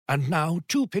And now,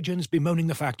 two pigeons bemoaning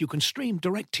the fact you can stream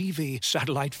DirecTV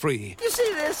satellite-free. You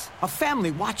see this? A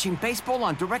family watching baseball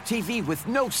on DirecTV with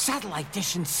no satellite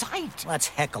dish in sight. Let's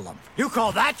heckle them. You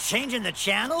call that changing the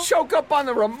channel? Choke up on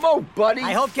the remote, buddy.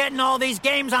 I hope getting all these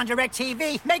games on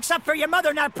DirecTV makes up for your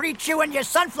mother not pre-chewing your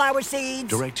sunflower seeds.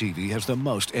 DirecTV has the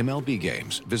most MLB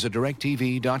games. Visit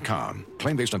DirecTV.com.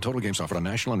 Claim based on total games offered on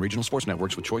national and regional sports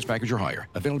networks with choice package or higher.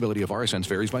 Availability of RSNs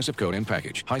varies by zip code and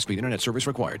package. High-speed internet service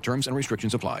required. Terms and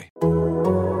restrictions apply.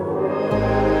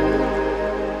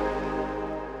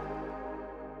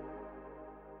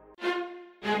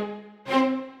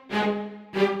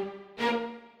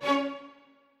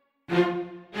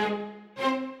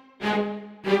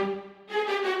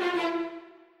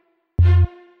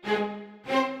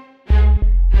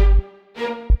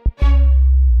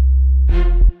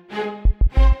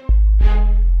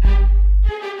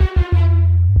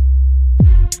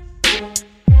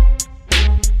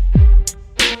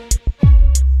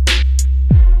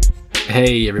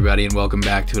 Hey everybody, and welcome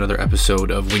back to another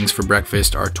episode of Wings for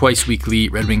Breakfast, our twice weekly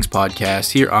Red Wings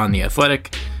podcast here on The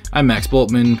Athletic. I'm Max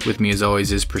Boltman. With me as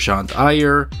always is Prashant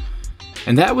Iyer.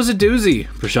 And that was a doozy,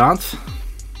 Prashant.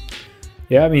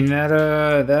 Yeah, I mean,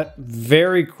 that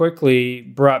very quickly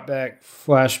brought back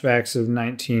flashbacks of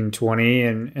 1920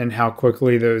 and how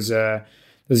quickly those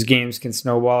games can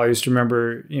snowball. I used to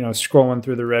remember, scrolling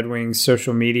through the Red Wings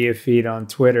social media feed on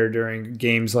Twitter during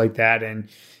games like that, and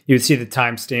you would see the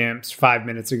timestamps 5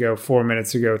 minutes ago, 4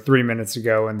 minutes ago, 3 minutes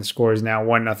ago, and the score is now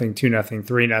 1-0, 2-0,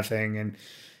 3-0. And,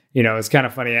 it's kind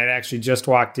of funny. I actually just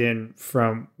walked in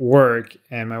from work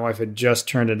and my wife had just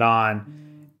turned it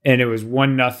on and it was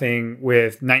 1-0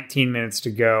 with 19 minutes to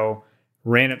go.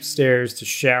 Ran upstairs to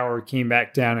shower, came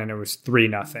back down, and it was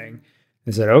 3-0.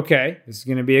 I said, okay, this is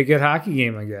going to be a good hockey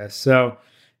game, I guess. So,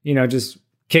 just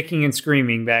kicking and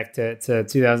screaming back to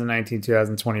 2019,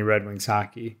 2020 Red Wings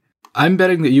hockey. I'm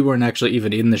betting that you weren't actually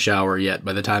even in the shower yet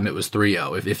by the time it was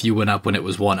 3-0, if you went up when it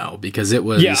was 1-0, because it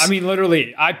was... Yeah, I mean,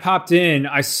 literally, I popped in,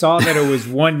 I saw that it was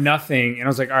 1-0, and I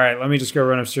was like, all right, let me just go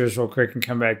run upstairs real quick and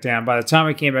come back down. By the time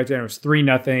I came back down, it was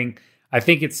 3-0. I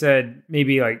think it said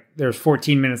maybe like there's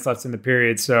 14 minutes left in the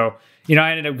period, so,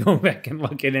 I ended up going back and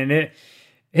looking in it.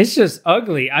 It's just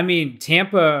ugly. I mean,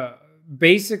 Tampa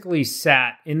basically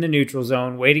sat in the neutral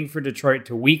zone waiting for Detroit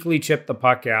to weakly chip the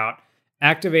puck out,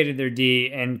 activated their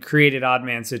D, and created odd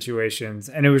man situations.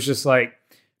 And it was just like,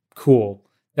 cool.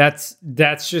 That's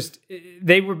just,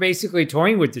 they were basically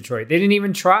toying with Detroit. They didn't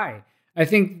even try. I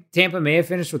think Tampa may have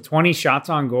finished with 20 shots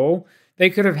on goal.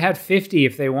 They could have had 50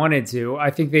 if they wanted to.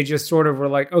 I think they just sort of were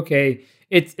like, okay,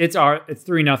 it's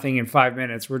 3-0 in 5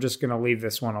 minutes. We're just going to leave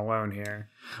this one alone here.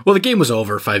 Well, the game was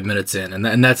over 5 minutes in,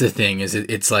 and that's the thing. Is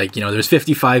it's like, there's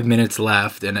 55 minutes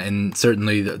left, and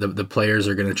certainly the players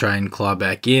are going to try and claw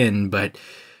back in. But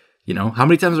how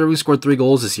many times have we scored 3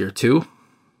 goals this year? 2?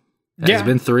 Has it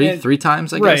been 3? 3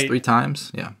 times, I guess. Right. 3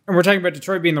 times, yeah. And we're talking about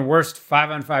Detroit being the worst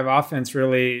 5-on-5 offense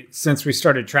really since we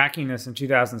started tracking this in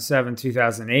 2007,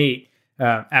 2008.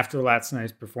 After last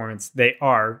night's performance, they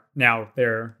are now they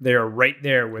are right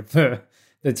there with the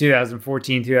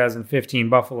 2014, 2015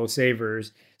 Buffalo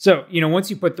Sabres. So,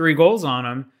 once you put 3 goals on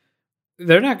them,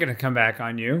 they're not going to come back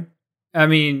on you. I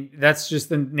mean, that's just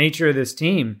the nature of this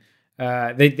team.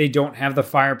 They don't have the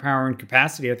firepower and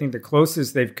capacity. I think the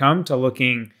closest they've come to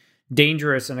looking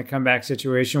dangerous in a comeback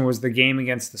situation was the game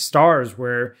against the Stars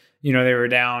where, they were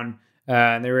down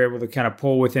and they were able to kind of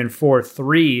pull within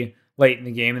 4-3 late in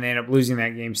the game, and they ended up losing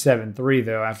that game 7-3,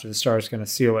 though, after the Stars going to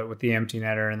seal it with the empty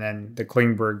netter and then the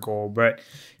Klingberg goal. But,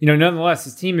 nonetheless,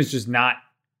 this team is just not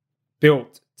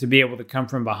built to be able to come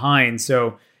from behind.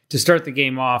 So to start the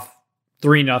game off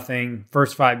 3-0,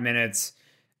 first 5 minutes,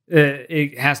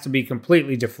 it has to be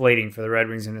completely deflating for the Red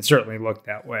Wings, and it certainly looked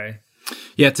that way.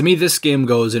 Yeah, to me, this game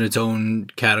goes in its own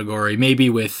category, maybe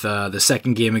with the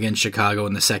second game against Chicago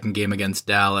and the second game against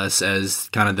Dallas as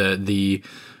kind of the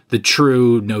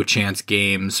true no-chance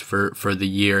games for the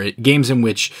year. Games in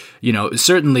which,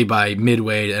 certainly by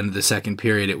midway to end of the second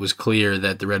period, it was clear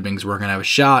that the Red Wings weren't going to have a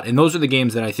shot. And those are the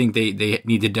games that I think they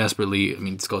need to desperately,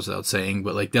 this goes without saying,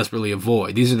 but desperately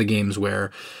avoid. These are the games where,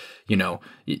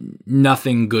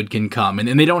 nothing good can come.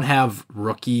 And they don't have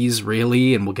rookies,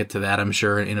 really, and we'll get to that, I'm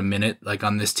sure, in a minute,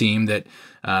 on this team that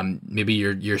maybe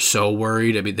you're so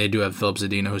worried. I mean, they do have Philip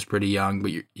Zadina, who's pretty young,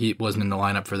 but he wasn't in the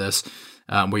lineup for this.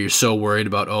 Where you're so worried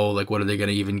about, what are they going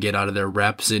to even get out of their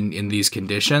reps in these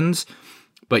conditions?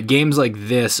 But games like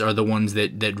this are the ones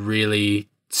that really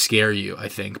scare you, I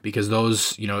think, because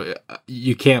those,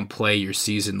 you can't play your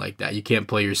season like that. You can't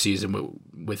play your season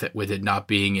with it not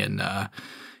being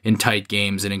in tight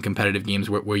games and in competitive games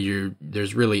where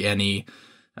there's really any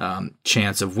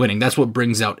chance of winning. That's what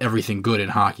brings out everything good in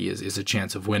hockey is a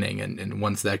chance of winning. And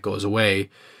once that goes away,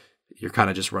 you're kind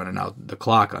of just running out the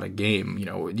clock on a game,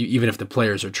 even if the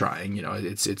players are trying,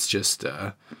 it's just,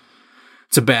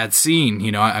 it's a bad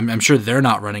scene. I'm sure they're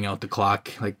not running out the clock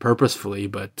like purposefully,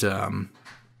 but,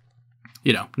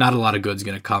 not a lot of good's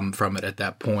going to come from it at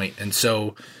that point. And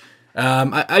so,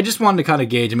 I just wanted to kind of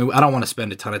gauge. I mean, I don't want to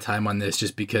spend a ton of time on this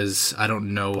just because I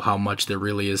don't know how much there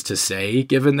really is to say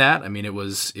given that. I mean, it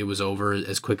was over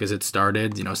as quick as it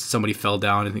started. Somebody fell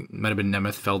down. I think it might have been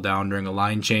Nemeth fell down during a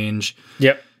line change.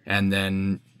 Yep. And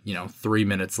then, 3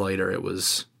 minutes later, it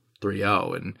was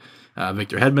 3-0. And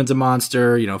Victor Hedman's a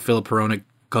monster. Philip Hronek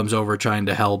comes over trying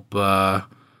to help.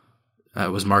 It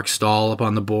was Mark Stahl up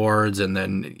on the boards, and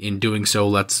then in doing so,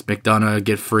 lets McDonough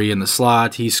get free in the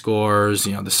slot. He scores,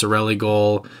 the Cirelli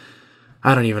goal.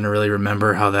 I don't even really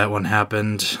remember how that one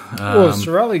happened. Well,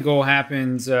 Cirelli goal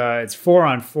happens. It's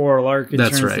 4-on-4. Larkin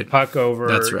turns the puck over,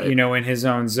 in his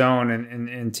own zone,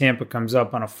 and Tampa comes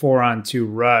up on a 4-on-2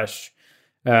 rush.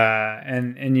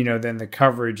 And then the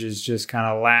coverage is just kind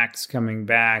of lax coming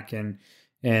back. And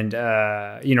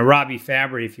Robbie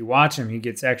Fabry, if you watch him, he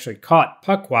gets actually caught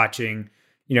puck watching,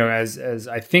 as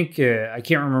I think, I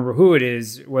can't remember who it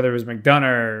is, whether it was McDonough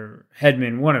or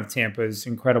Hedman, one of Tampa's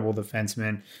incredible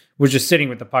defensemen, was just sitting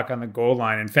with the puck on the goal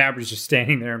line, and Fabry's just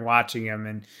standing there and watching him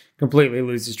and completely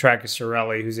loses track of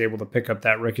Cirelli, who's able to pick up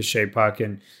that ricochet puck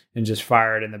and just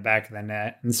fire it in the back of the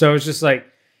net. And so it's just like,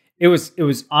 it was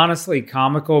honestly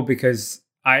comical because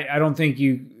I don't think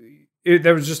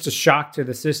there was just a shock to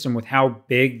the system with how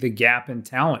big the gap in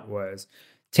talent was.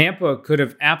 Tampa could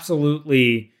have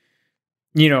absolutely,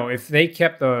 if they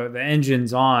kept the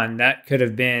engines on, that could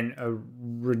have been a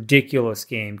ridiculous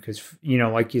game because,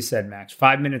 like you said, Max,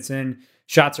 5 minutes in,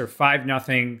 shots are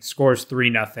 5-0, scores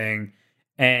 3-0,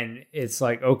 and it's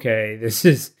like, okay, this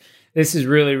is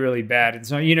really, really bad. And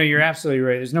so, you're absolutely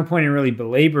right. There's no point in really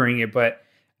belaboring it, but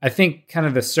I think kind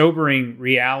of the sobering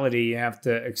reality you have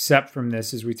to accept from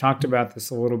this, as we talked about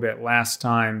this a little bit last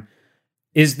time,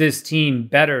 is this team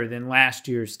better than last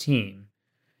year's team?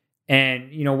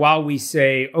 And, while we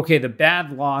say, okay, the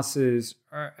bad losses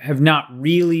have not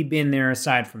really been there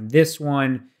aside from this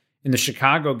one in the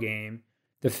Chicago game,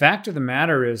 the fact of the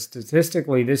matter is,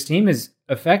 statistically, this team is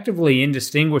effectively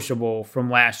indistinguishable from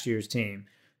last year's team.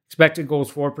 Expected goals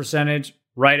for percentage,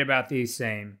 right about the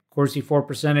same. Corsi for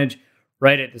percentage,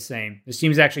 right at the same. This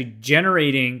team is actually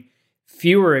generating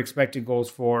fewer expected goals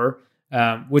for,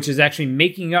 which is actually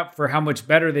making up for how much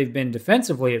better they've been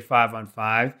defensively at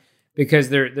 5-on-5, because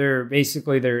they're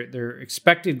basically their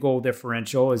expected goal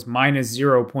differential is minus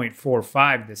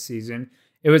 0.45 this season.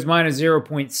 It was minus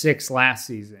 0.6 last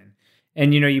season.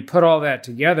 And you put all that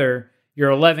together,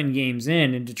 you're 11 games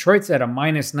in, and Detroit's at a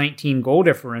minus 19 goal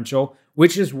differential,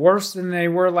 which is worse than they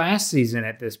were last season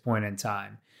at this point in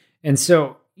time. And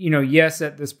so, yes,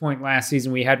 at this point last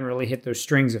season, we hadn't really hit those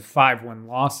strings of 5-1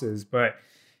 losses, but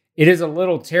it is a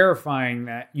little terrifying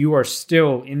that you are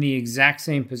still in the exact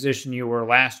same position you were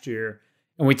last year.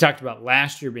 And we talked about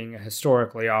last year being a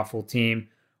historically awful team.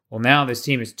 Well, now this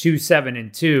team is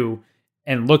 2-7-2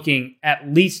 and looking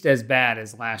at least as bad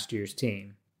as last year's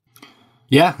team.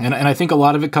 Yeah, and I think a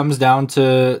lot of it comes down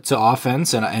to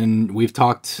offense, and we've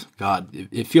talked, God,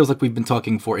 it feels like we've been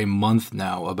talking for a month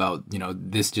now about,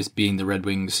 this just being the Red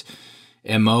Wings'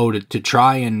 MO to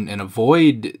try and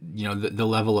avoid, the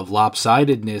level of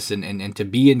lopsidedness and to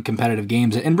be in competitive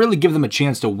games and really give them a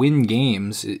chance to win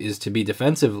games is to be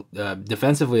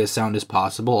defensively as sound as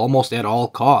possible, almost at all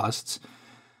costs.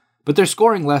 But they're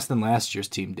scoring less than last year's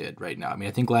team did right now. I mean,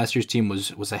 I think last year's team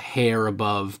was a hair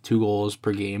above 2 goals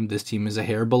per game. This team is a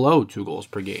hair below 2 goals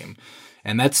per game,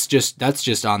 and that's just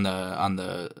on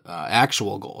the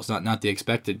actual goals, not the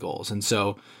expected goals. And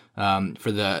so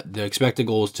for the expected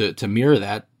goals to mirror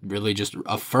that really just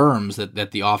affirms that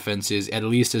the offense is at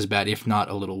least as bad, if not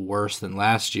a little worse than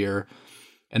last year.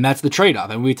 And that's the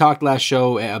trade-off. And we talked last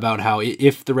show about how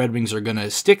if the Red Wings are going to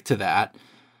stick to that,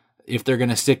 if they're going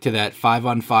to stick to that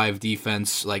 5-on-5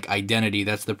 defense like identity,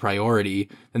 that's the priority,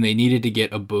 then they needed to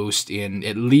get a boost in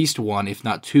at least one, if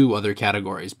not 2 other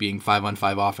categories, being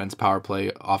 5-on-5 offense, power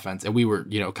play offense. And we were,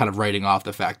 kind of writing off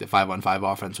the fact that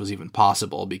 5-on-5 offense was even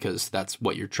possible because that's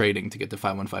what you're trading to get the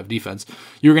 5-on-5 defense.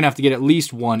 You're going to have to get at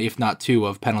least 1, if not 2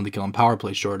 of penalty kill and power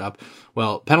play shored up.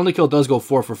 Well, penalty kill does go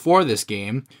 4 for 4 this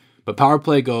game, but power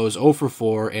play goes 0 for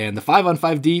 4, and the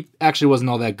 5-on-5 D actually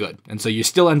wasn't all that good. And so you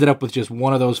still ended up with just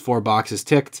one of those 4 boxes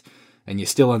ticked, and you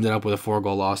still ended up with a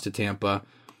 4-goal loss to Tampa.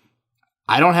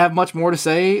 I don't have much more to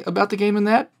say about the game in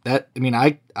that.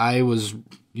 I was,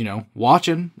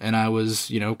 watching, and I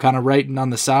was, kind of writing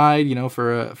on the side,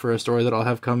 for a story that I'll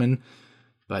have coming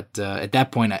But at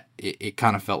that point, it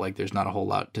kind of felt like there's not a whole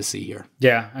lot to see here.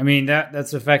 Yeah, I mean,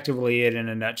 that's effectively it in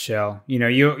a nutshell.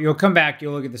 You'll come back,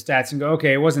 you'll look at the stats and go,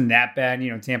 okay, it wasn't that bad.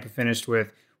 Tampa finished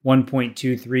with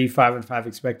 1.23, 5-5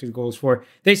 expected goals for.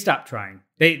 They stopped trying.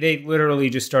 They literally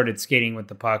just started skating with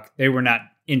the puck. They were not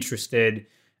interested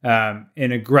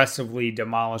in aggressively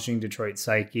demolishing Detroit's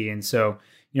psyche. And so,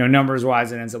 numbers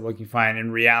wise, it ends up looking fine.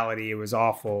 In reality, it was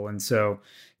awful. And so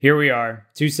here we are,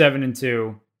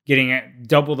 2-7-2. Getting it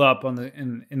doubled up on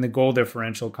in the goal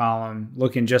differential column,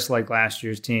 looking just like last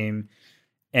year's team,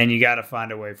 and you got to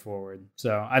find a way forward.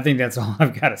 So I think that's all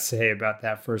I've got to say about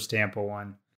that first Tampa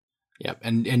one. Yep,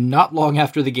 and not long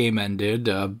after the game ended,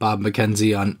 Bob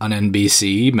McKenzie on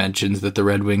NBC mentions that the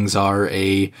Red Wings are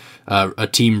a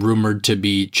team rumored to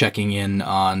be checking in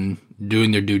on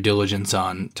doing their due diligence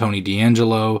on Tony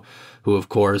DeAngelo, who of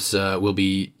course will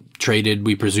be traded,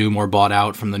 we presume, or bought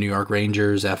out from the New York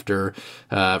Rangers after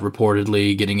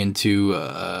reportedly getting into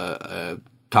a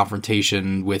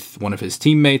confrontation with one of his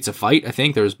teammates, a fight, I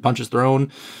think. There was punches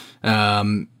thrown.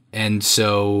 And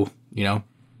so,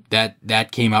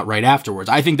 that came out right afterwards.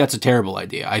 I think that's a terrible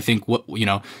idea. I think,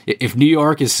 if New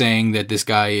York is saying that this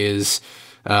guy is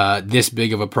this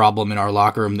big of a problem in our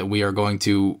locker room that we are going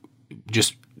to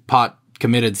just pot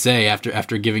committed say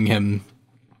after giving him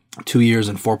 2 years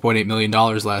and $4.8 million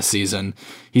last season,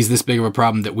 he's this big of a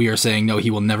problem that we are saying, no, he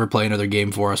will never play another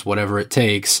game for us, whatever it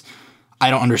takes. I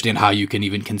don't understand how you can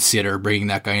even consider bringing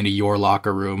that guy into your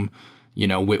locker room,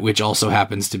 which also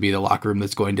happens to be the locker room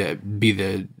that's going to be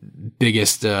the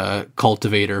biggest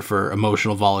cultivator for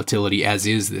emotional volatility, as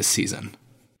is this season.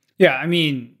 Yeah, I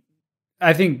mean,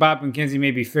 I think Bob McKenzie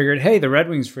maybe figured, hey, the Red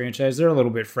Wings franchise, they're a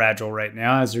little bit fragile right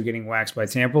now as they're getting waxed by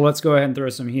Tampa. Let's go ahead and throw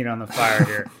some heat on the fire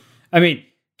here. I mean,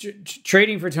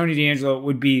 trading for Tony DeAngelo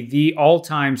would be the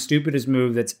all-time stupidest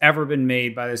move that's ever been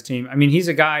made by this team. I mean, he's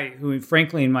a guy who,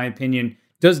 frankly, in my opinion,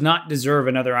 does not deserve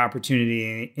another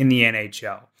opportunity in the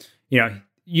NHL.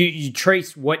 You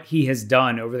trace what he has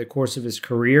done over the course of his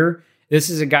career. This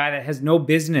is a guy that has no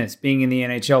business being in the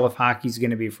NHL if hockey's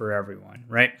going to be for everyone,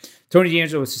 right? Tony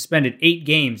DeAngelo was suspended 8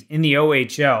 games in the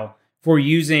OHL for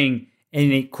using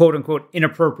a quote-unquote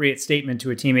inappropriate statement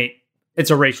to a teammate. It's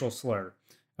a racial slur,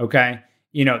 okay?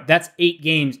 That's 8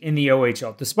 games in the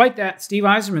OHL. Despite that, Steve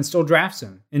Yzerman still drafts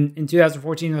him in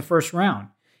 2014 in the first round.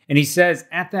 And he says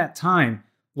at that time,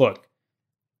 look,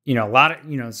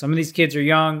 some of these kids are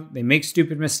young. They make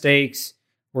stupid mistakes.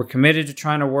 We're committed to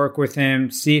trying to work with him,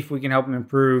 see if we can help him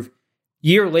improve.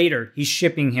 Year later, he's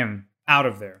shipping him out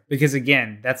of there because,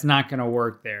 again, that's not going to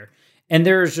work there. And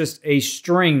there's just a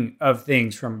string of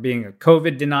things from being a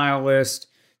COVID denialist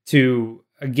to,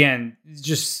 again,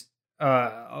 just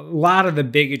a lot of the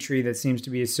bigotry that seems to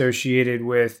be associated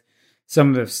with some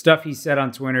of the stuff he said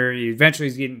on Twitter. Eventually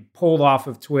he's getting pulled off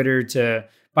of Twitter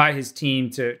by his team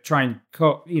to try and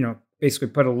basically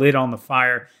put a lid on the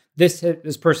fire.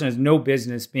 This person has no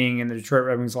business being in the Detroit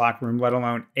Red Wings locker room, let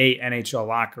alone a NHL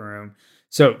locker room.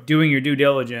 So doing your due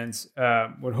diligence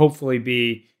would hopefully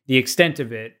be the extent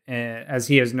of it, as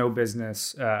he has no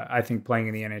business, I think, playing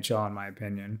in the NHL, in my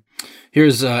opinion.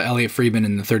 Here's Elliot Friedman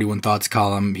in the 31 Thoughts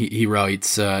column. He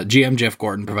writes, GM Jeff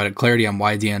Gorton provided clarity on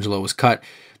why DeAngelo was cut.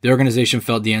 The organization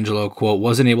felt DeAngelo, quote,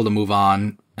 wasn't able to move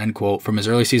on, end quote, from his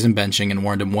early season benching and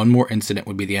warned him one more incident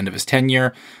would be the end of his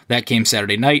tenure. That came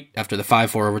Saturday night after the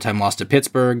 5-4 overtime loss to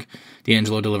Pittsburgh.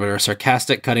 DeAngelo delivered a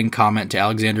sarcastic, cutting comment to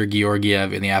Alexander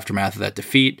Georgiev in the aftermath of that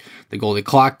defeat. The goalie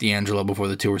clocked DeAngelo before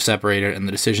the two were separated, and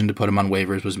the decision to put him on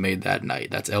waivers was made that night.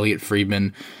 That's Elliot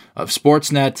Friedman of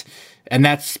Sportsnet, and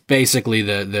that's basically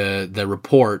the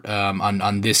report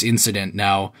on this incident.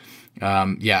 Now,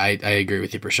 I agree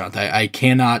with you, Prashant. I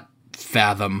cannot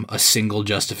fathom a single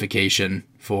justification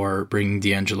for bringing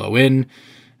DeAngelo in.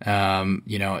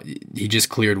 He just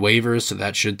cleared waivers, so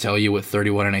that should tell you what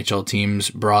 31 NHL teams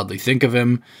broadly think of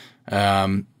him.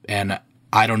 And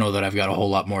I don't know that I've got a whole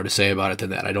lot more to say about it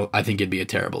than that. I think it'd be a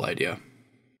terrible idea.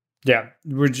 Yeah,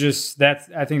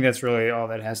 I think that's really all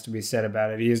that has to be said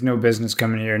about it. He has no business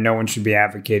coming here. No one should be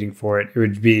advocating for it. It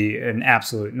would be an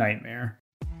absolute nightmare.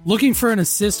 Looking for an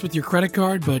assist with your credit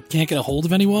card but can't get a hold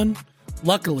of anyone?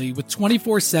 Luckily, with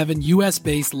 24/7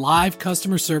 US-based live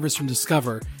customer service from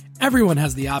Discover, everyone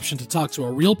has the option to talk to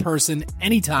a real person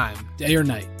anytime, day or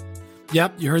night.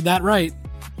 Yep, you heard that right.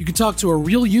 You can talk to a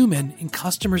real human in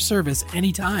customer service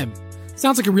anytime.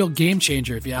 Sounds like a real game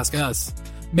changer if you ask us.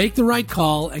 Make the right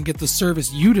call and get the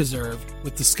service you deserve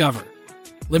with Discover.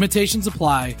 Limitations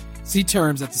apply. See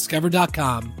terms at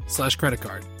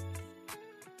discover.com/creditcard.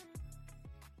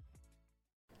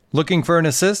 Looking for an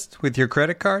assist with your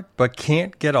credit card but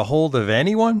can't get a hold of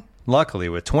anyone? Luckily,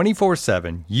 with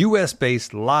 24/7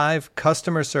 US-based live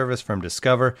customer service from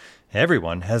Discover,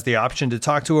 everyone has the option to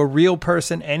talk to a real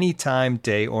person anytime,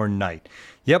 day or night.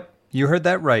 Yep, you heard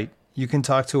that right. You can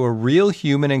talk to a real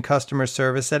human in customer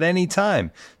service at any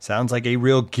time. Sounds like a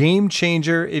real game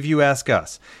changer if you ask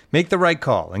us. Make the right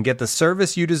call and get the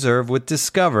service you deserve with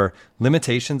Discover.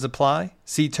 Limitations apply.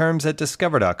 See terms at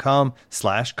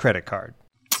discover.com/creditcard.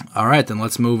 All right, then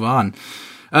let's move on.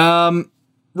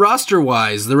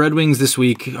 Roster-wise, the Red Wings this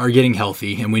week are getting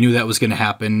healthy, and we knew that was going to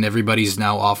happen. Everybody's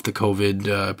now off the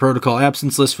COVID protocol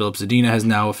absence list. Philip Zadina has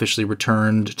now officially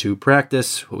returned to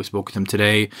practice. We spoke with him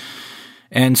today.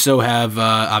 And so have,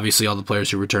 obviously, all the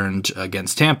players who returned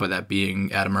against Tampa, that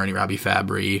being Adam Murray, Robbie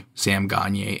Fabry, Sam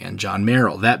Gagner, and John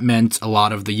Merrill. That meant a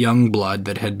lot of the young blood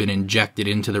that had been injected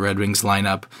into the Red Wings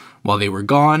lineup while they were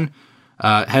gone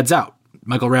heads out.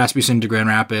 Michael Rasmussen to Grand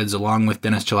Rapids, along with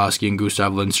Dennis Cholowski and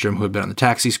Gustav Lindstrom, who had been on the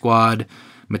taxi squad,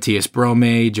 Matthias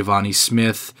Brome, Giovanni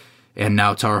Smith, and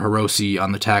now Taro Hirose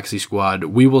on the taxi squad.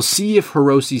 We will see if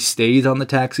Hirose stays on the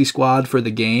taxi squad for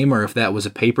the game or if that was a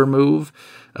paper move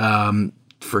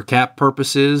for cap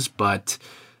purposes, but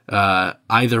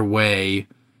either way,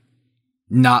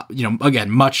 not, again,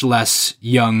 much less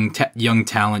young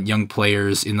talent, young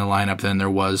players in the lineup than there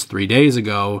was 3 days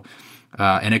ago.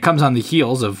 And it comes on the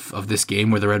heels of this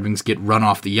game where the Red Wings get run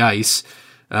off the ice.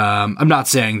 I'm not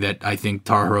saying that I think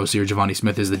Taro Hirose or Giovanni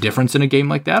Smith is the difference in a game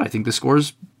like that. I think the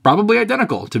score's probably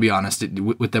identical, to be honest,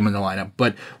 with them in the lineup.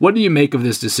 But what do you make of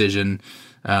this decision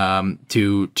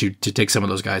to take some of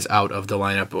those guys out of the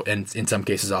lineup and in some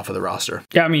cases off of the roster?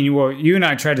 Yeah, I mean, well, you and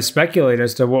I tried to speculate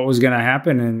as to what was going to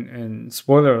happen, and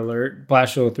spoiler alert,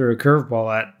 Blashill threw a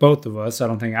curveball at both of us. I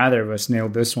don't think either of us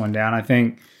nailed this one down. I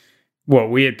think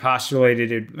what we had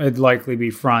postulated it'd likely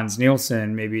be Franz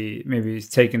Nielsen, maybe he's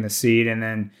taking the seat, and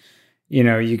then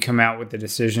you come out with the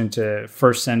decision to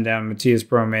first send down Matthias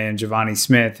Brome and Giovanni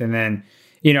Smith, and then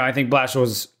I think Blashill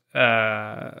was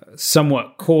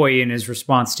somewhat coy in his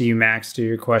response to you, Max, to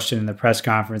your question in the press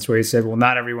conference, where he said, well,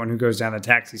 not everyone who goes down the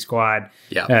taxi squad,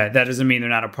 that doesn't mean they're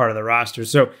not a part of the roster.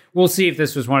 So we'll see if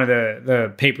this was one of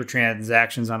the paper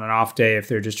transactions on an off day, if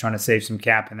they're just trying to save some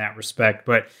cap in that respect.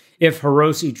 But if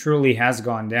Hirose truly has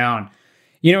gone down,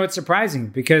 it's surprising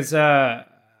because you kind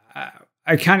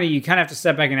of have to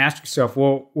step back and ask yourself,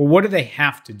 well, what do they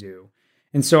have to do?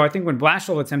 And so I think when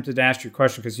Blashill attempted to ask your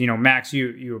question, because, Max,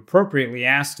 you appropriately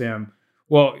asked him,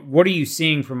 well, what are you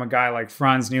seeing from a guy like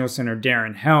Franz Nielsen or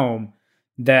Darren Helm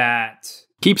that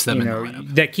keeps them in the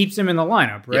lineup? That keeps them in the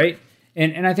lineup, right?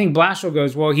 Yep. And I think Blashill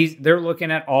goes, well, they're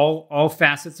looking at all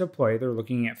facets of play. They're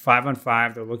looking at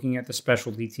 5-on-5. They're looking at the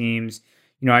specialty teams.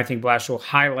 I think Blashill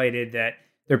highlighted that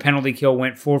their penalty kill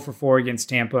went 4 for 4 against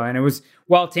Tampa. And it was,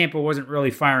 while Tampa wasn't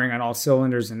really firing on all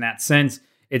cylinders in that sense,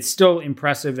 it's still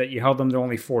impressive that you held them to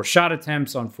only 4 shot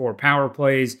attempts on 4 power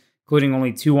plays, including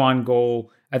only 2 on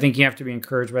goal. I think you have to be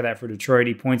encouraged by that for Detroit.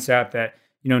 He points out that,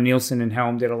 Nielsen and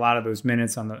Helm did a lot of those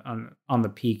minutes on the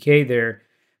PK there.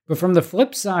 But from the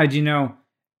flip side,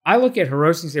 I look at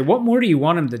Hirose and say, what more do you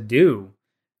want him to do?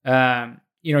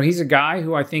 He's a guy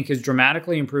who I think has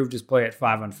dramatically improved his play at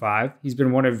 5-on-5. He's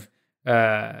been one of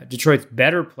Detroit's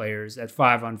better players at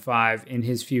 5-on-5 in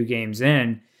his few games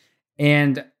in.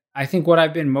 And I think what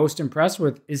I've been most impressed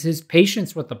with is his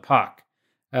patience with the puck,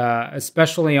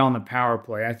 especially on the power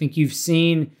play. I think you've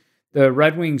seen the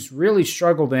Red Wings really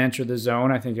struggle to enter the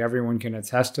zone. I think everyone can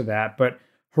attest to that. But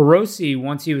Hirose,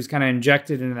 once he was kind of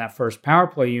injected into that first power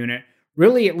play unit,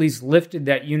 really at least lifted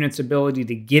that unit's ability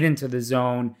to get into the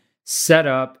zone, set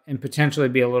up, and potentially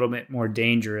be a little bit more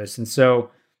dangerous. And so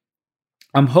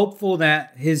I'm hopeful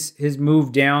that his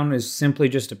move down is simply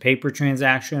just a paper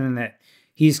transaction and that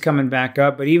he's coming back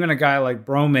up. But even a guy like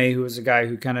Brome, who was a guy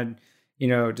who kind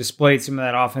of, displayed some of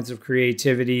that offensive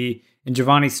creativity, and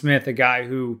Giovanni Smith, a guy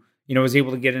who, was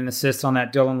able to get an assist on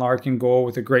that Dylan Larkin goal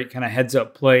with a great kind of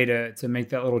heads-up play to make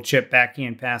that little chip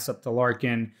backhand pass up to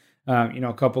Larkin,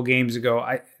 a couple games ago.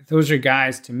 Those are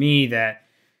guys, to me, that,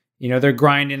 they're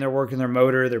grinding, they're working their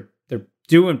motor, they're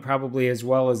doing probably as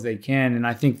well as they can, and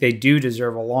I think they do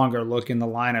deserve a longer look in the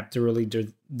lineup to really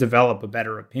develop a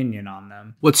better opinion on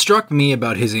them. What struck me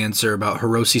about his answer about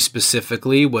Hirose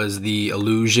specifically was the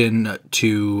allusion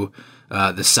to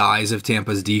the size of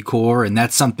Tampa's D-core, and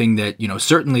that's something that,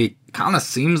 certainly kind of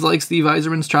seems like Steve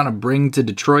Yzerman's trying to bring to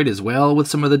Detroit as well with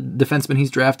some of the defensemen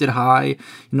he's drafted high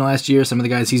last year, some of the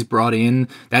guys he's brought in.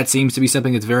 That seems to be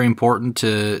something that's very important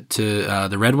to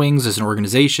the Red Wings as an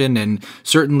organization, and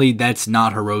certainly that's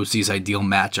not Hirose's ideal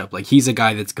matchup. Like, he's a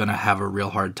guy that's going to have a real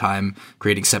hard time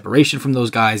creating separation from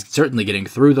those guys, certainly getting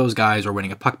through those guys or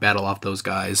winning a puck battle off those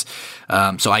guys.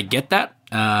 So I get that.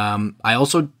 I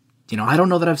also I don't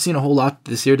know that I've seen a whole lot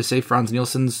this year to say Frans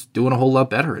Nielsen's doing a whole lot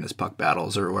better in his puck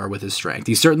battles or with his strength.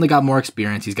 He's certainly got more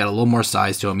experience. He's got a little more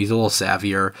size to him. He's a little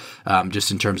savvier,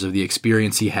 just in terms of the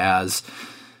experience he has.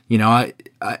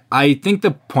 I think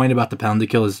the point about the penalty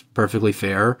kill is perfectly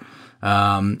fair,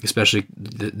 especially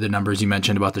the numbers you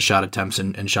mentioned about the shot attempts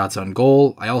and shots on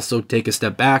goal. I also take a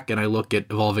step back and I look at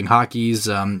Evolving Hockey's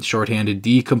shorthanded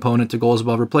D component to goals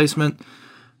above replacement.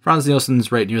 Frans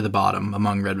Nielsen's right near the bottom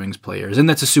among Red Wings players, and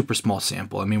that's a super small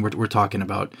sample. I mean, we're talking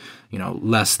about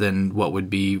less than what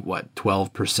would be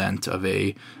 12% of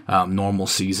a normal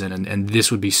season, and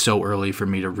this would be so early for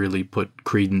me to really put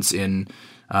credence in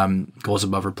goals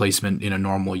above replacement in a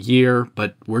normal year.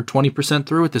 But we're 20%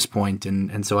 through at this point,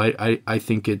 and so I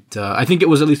think it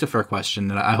was at least a fair question,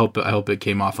 and I hope it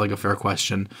came off like a fair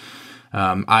question.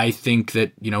 I think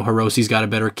that Hirosi's got a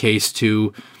better case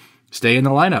to stay in the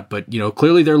lineup, but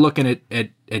clearly they're looking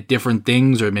at different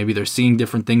things, or maybe they're seeing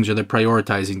different things, or they're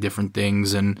prioritizing different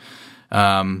things, and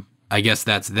I guess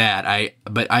that's that.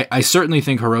 I certainly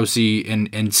think Hirose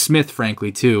and Smith,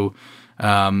 frankly too,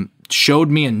 showed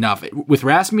me enough. With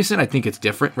Rasmussen, I think it's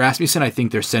different. Rasmussen, I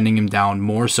think they're sending him down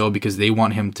more so because they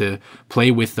want him to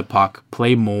play with the puck,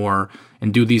 play more,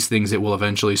 and do these things that will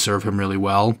eventually serve him really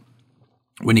well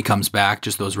when he comes back.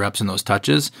 Just those reps and those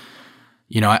touches.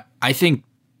 I think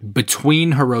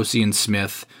between Hirose and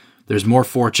Smith, there's more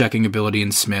forechecking ability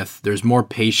in Smith. There's more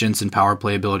patience and power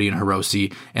play ability in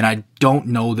Hirose. And I don't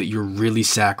know that you're really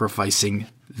sacrificing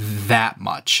that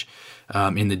much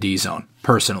in the D zone,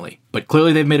 personally. But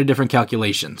clearly they've made a different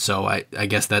calculation. So I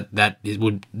guess that's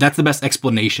the best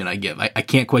explanation I give. I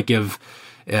can't quite give,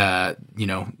 I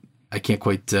can't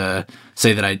quite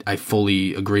say that I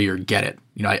fully agree or get it.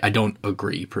 I don't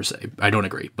agree per se. I don't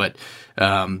agree. But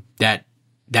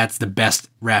that's the best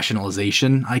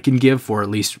rationalization I can give for at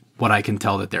least what I can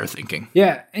tell that they're thinking.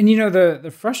 Yeah, and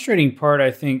the frustrating part,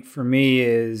 I think, for me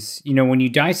is, when you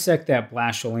dissect that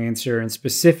Blashill answer, and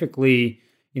specifically,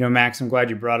 Max, I'm glad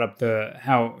you brought up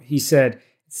how he said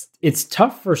it's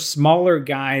tough for smaller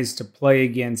guys to play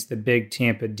against the big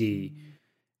Tampa D.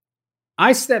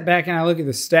 I step back and I look at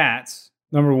the stats.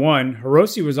 Number one,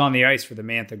 Hirose was on the ice for the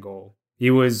Mantha goal.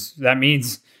 That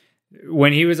means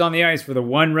when he was on the ice for the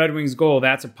one Red Wings goal,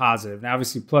 that's a positive. Now,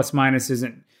 obviously, plus minus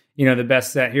isn't, the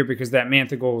best stat here because that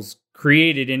Mantha goal was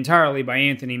created entirely by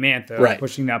Anthony Mantha, right,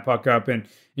 pushing that puck up and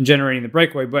generating the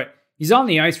breakaway. But he's on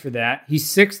the ice for that. He's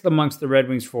sixth amongst the Red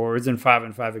Wings forwards in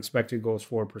 5-on-5 expected goals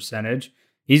for percentage.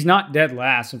 He's not dead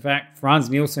last. In fact, Frans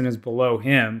Nielsen is below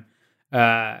him,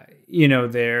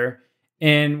 there.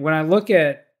 And when I look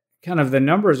at kind of the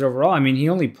numbers overall, I mean, he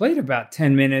only played about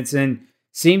 10 minutes and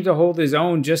seemed to hold his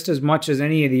own just as much as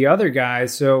any of the other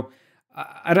guys. So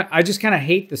I just kind of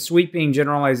hate the sweeping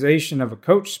generalization of a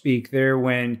coach speak there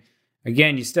when,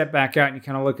 again, you step back out and you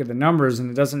kind of look at the numbers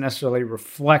and it doesn't necessarily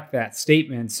reflect that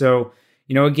statement. So,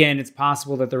 again, it's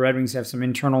possible that the Red Wings have some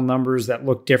internal numbers that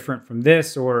look different from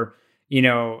this, or,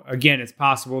 again, it's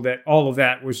possible that all of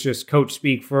that was just coach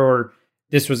speak for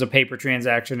this was a paper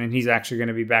transaction and he's actually going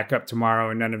to be back up tomorrow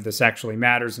and none of this actually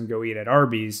matters and go eat at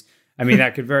Arby's. I mean,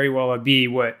 that could very well be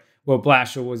what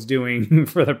Blashill was doing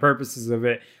for the purposes of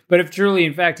it. But if truly,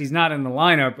 in fact, he's not in the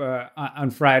lineup on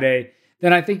Friday,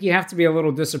 then I think you have to be a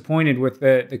little disappointed with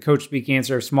the coach speak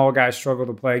answer. Small guys struggle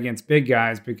to play against big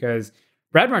guys because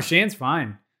Brad Marchand's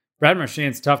fine. Brad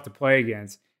Marchand's tough to play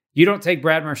against. You don't take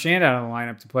Brad Marchand out of the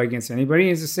lineup to play against anybody.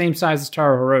 He's the same size as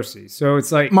Taro Hirose. So it's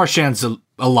like... Marchand's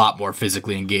a lot more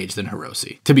physically engaged than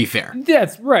Hirose, to be fair.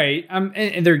 That's right.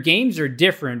 And their games are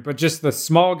different, but just the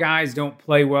small guys don't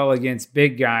play well against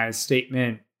big guys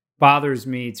statement bothers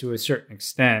me to a certain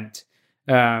extent,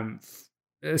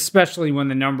 especially when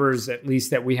the numbers, at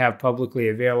least that we have publicly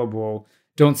available,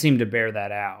 don't seem to bear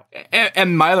that out.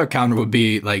 And my other counter would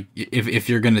be, like, if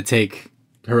you're going to take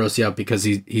Hirose out because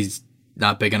he's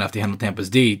not big enough to handle Tampa's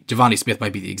D, Giovanni Smith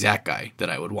might be the exact guy that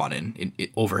I would want in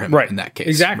over him in that case.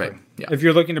 Exactly. Right. Yeah. If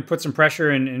you're looking to put some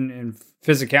pressure and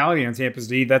physicality on Tampa's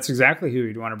D, that's exactly who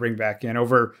you'd want to bring back in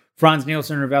over Frans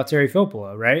Nielsen or Valtteri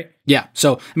Filppula, right? Yeah.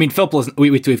 So, I mean, Filppula's,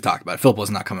 we've talked about it. Filppula's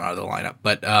not coming out of the lineup,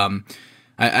 but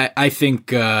I think,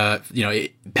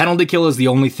 penalty kill is the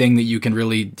only thing that you can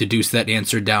really deduce that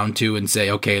answer down to and say,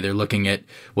 okay, they're looking at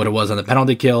what it was on the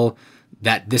penalty kill,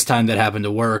 that this time that happened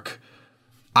to work.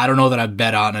 I don't know that I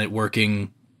bet on it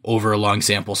working over a long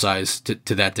sample size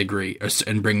to that degree,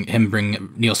 and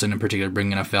bring Nielsen in particular,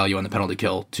 bring enough value on the penalty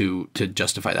kill to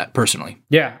justify that personally.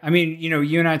 Yeah. I mean,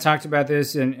 you and I talked about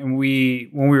this and when we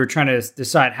were trying to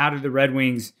decide how did the Red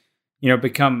Wings,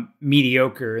 become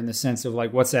mediocre in the sense of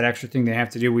like, what's that extra thing they have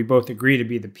to do? We both agree to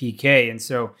be the PK. And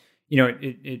so,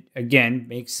 it again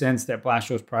makes sense that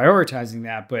Blashill is prioritizing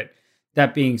that, but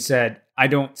That being said, I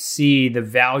don't see the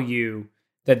value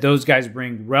that those guys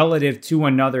bring relative to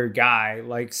another guy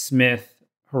like Smith,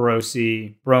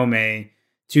 Hirose, Brome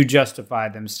to justify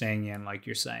them staying in, like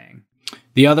you're saying.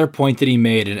 The other point that he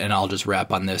made, and I'll just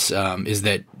wrap on this, is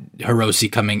that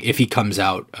Hirose if he comes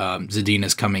out,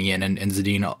 Zadina's coming in, and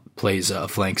Zadina plays a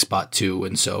flank spot too,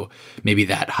 and so maybe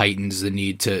that heightens the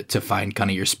need to find kind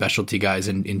of your specialty guys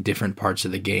in different parts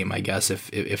of the game, I guess,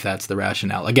 if that's the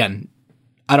rationale. Again,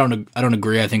 I don't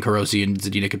agree. I think Hirose and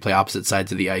Zadina could play opposite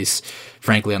sides of the ice,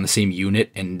 frankly, on the same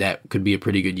unit, and that could be a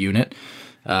pretty good unit.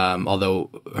 Although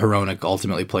Hronek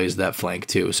ultimately plays that flank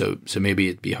too, so maybe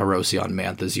it'd be Hirose on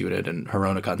Mantha's unit and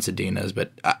Hronek on Zadina's.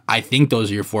 But I think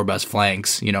those are your 4 best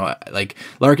flanks. Like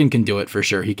Larkin can do it for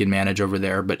sure; he can manage over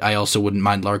there. But I also wouldn't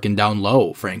mind Larkin down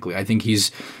low. Frankly, I think he's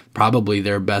probably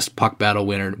their best puck battle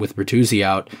winner with Bertuzzi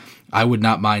out. I would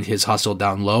not mind his hustle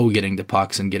down low, getting to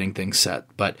pucks and getting things set.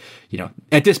 But,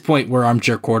 at this point, we're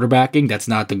armchair quarterbacking. That's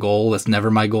not the goal. That's never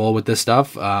my goal with this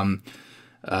stuff.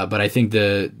 But I think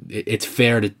it's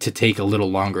fair to take a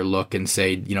little longer look and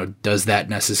say, is that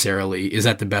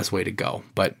the best way to go?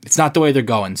 But it's not the way they're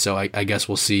going. So I guess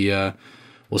we'll see how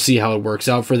it works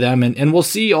out for them. And we'll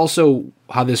see also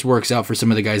how this works out for some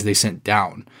of the guys they sent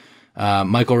down.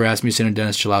 Michael Rasmussen and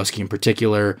Dennis Cholowski in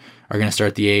particular are going to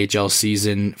start the AHL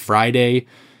season Friday.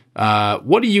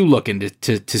 What are you looking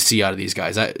to see out of these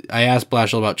guys? I asked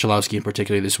Blashill about Cholowski in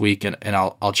particular this week, and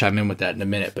I'll chime in with that in a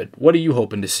minute. But what are you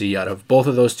hoping to see out of both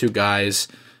of those two guys?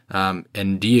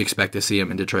 And do you expect to see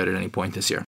them in Detroit at any point this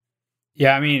year?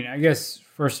 Yeah, I guess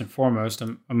first and foremost,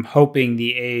 I'm hoping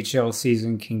the AHL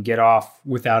season can get off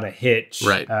without a hitch.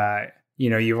 Right.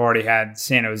 You've already had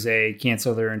San Jose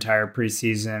cancel their entire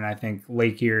preseason. I think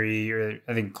Lake Erie, or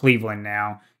I think Cleveland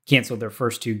now, canceled their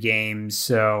first 2 games.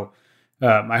 So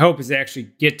my hope is they actually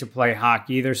get to play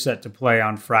hockey. They're set to play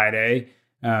on Friday,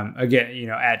 again,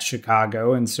 at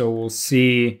Chicago. And so we'll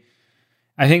see.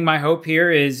 I think my hope here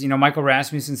is, Michael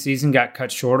Rasmussen's season got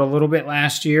cut short a little bit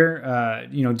last year,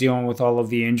 dealing with all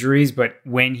of the injuries. But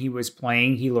when he was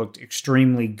playing, he looked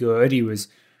extremely good. He was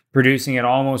producing at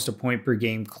almost a point per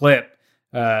game clip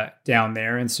down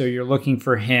there. And so you're looking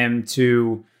for him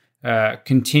to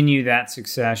continue that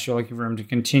success. You're looking for him to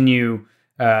continue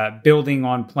building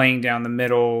on playing down the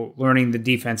middle, learning the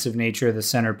defensive nature of the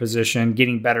center position,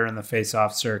 getting better in the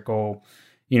faceoff circle,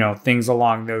 things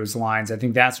along those lines. I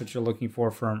think that's what you're looking for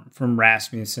from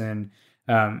Rasmussen.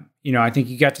 I think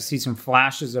you got to see some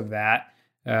flashes of that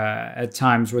at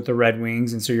times with the Red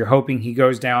Wings. And so you're hoping he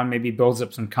goes down, maybe builds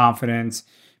up some confidence,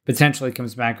 potentially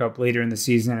comes back up later in the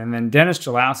season. And then Dennis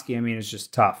Cholowski, it's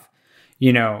just tough.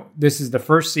 This is the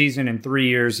first season in 3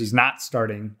 years he's not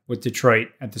starting with Detroit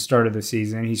at the start of the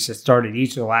season. He's just started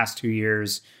each of the last 2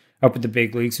 years up at the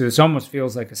big league. So this almost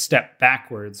feels like a step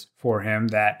backwards for him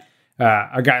that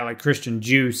a guy like Christian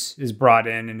Juice is brought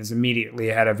in and is immediately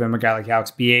ahead of him. A guy like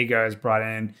Alex Biega is brought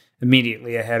in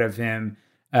immediately ahead of him.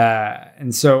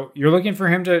 And so you're looking for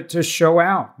him to show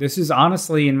out. This is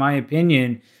honestly, in my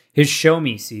opinion, his show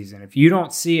me season. If you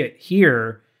don't see it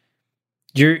here,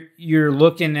 you're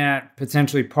looking at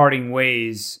potentially parting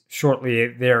ways shortly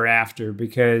thereafter,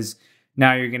 because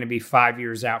now you're going to be 5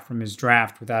 years out from his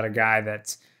draft without a guy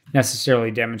that's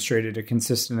necessarily demonstrated a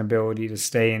consistent ability to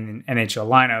stay in an NHL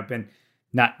lineup, and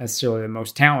not necessarily the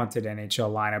most talented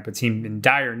NHL lineup, a team in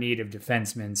dire need of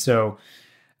defensemen. So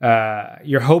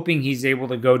you're hoping he's able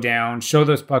to go down, show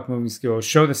those puck moving skills,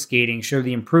 show the skating, show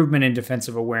the improvement in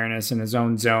defensive awareness in his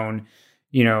own zone.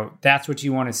 That's what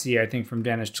you want to see, I think, from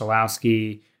Dennis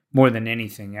Cholowski more than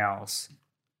anything else.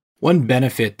 One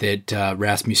benefit that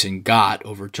Rasmussen got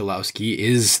over Cholowski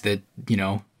is that,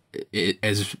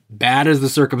 as bad as the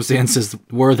circumstances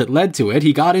were that led to it,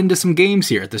 he got into some games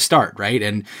here at the start, right?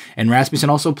 And Rasmussen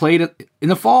also played in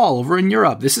the fall over in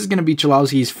Europe. This is going to be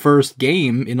Cholowski's first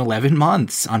game in 11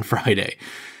 months on Friday.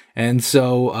 And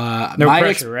so, no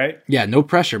pressure, right? Yeah, no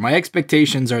pressure. My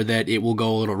expectations are that it will go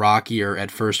a little rockier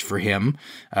at first for him.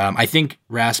 I think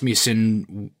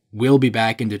Rasmussen will be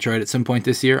back in Detroit at some point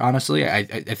this year. Honestly, I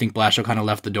think Blashill kind of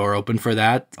left the door open for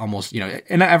that almost,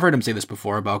 and I've heard him say this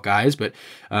before about guys, but,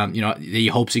 he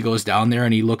hopes he goes down there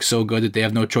and he looks so good that they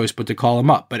have no choice but to call him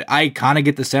up. But I kind of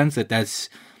get the sense that that's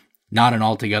not an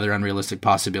altogether unrealistic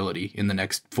possibility in the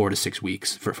next 4 to 6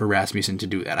 weeks for Rasmussen to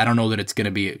do that. I don't know that it's going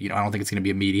to be, I don't think it's going to be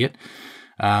immediate.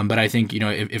 But I think,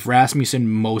 if Rasmussen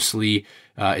mostly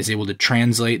is able to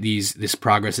translate this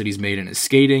progress that he's made in his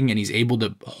skating, and he's able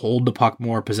to hold the puck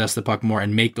more, possess the puck more,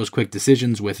 and make those quick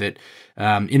decisions with it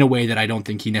in a way that I don't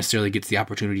think he necessarily gets the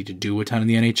opportunity to do a ton in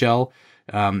the NHL,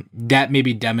 that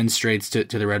maybe demonstrates to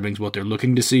the Red Wings what they're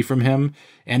looking to see from him,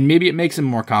 and maybe it makes him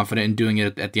more confident in doing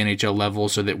it at the NHL level,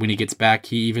 so that when he gets back,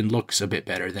 he even looks a bit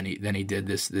better than he did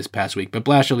this past week. But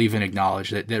Blashill even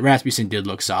acknowledged that Rasmussen did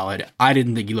look solid. I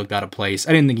didn't think he looked out of place.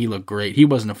 I didn't think he looked great. He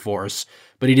wasn't a force,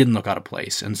 but he didn't look out of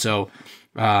place. And so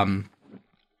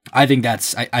I think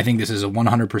I think this is a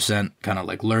 100% kind of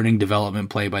like learning development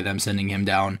play by them sending him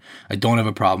down. I don't have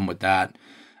a problem with that.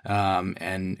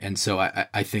 And so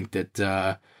I think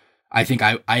that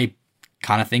I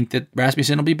kind of think that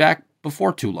Rasmussen will be back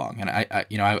before too long, and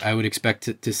I would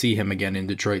expect to see him again in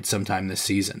Detroit sometime this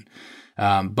season.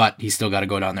 But he's still got to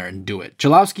go down there and do it.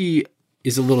 Cholowski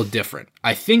is a little different.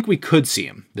 I think we could see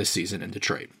him this season in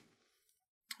Detroit.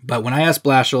 But when I asked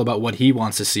Blashill about what he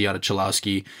wants to see out of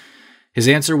Cholowski, his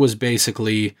answer was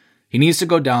basically he needs to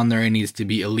go down there and needs to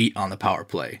be elite on the power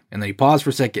play. And then he paused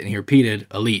for a second and he repeated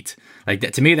elite. Like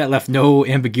that, to me, that left no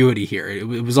ambiguity here. It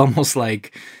was almost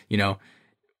like,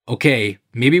 okay,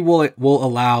 maybe we'll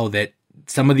allow that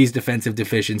some of these defensive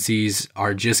deficiencies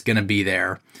are just going to be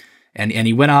there. And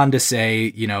he went on to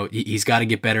say, he's got to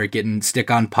get better at getting stick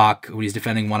on puck when he's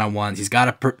defending one-on-ones. He's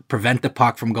got to prevent the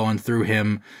puck from going through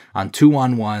him on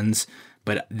 2-on-1s.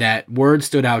 But that word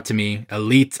stood out to me,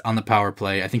 elite on the power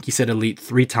play. I think he said elite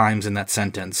 3 times in that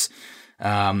sentence.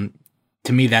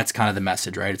 To me, that's kind of the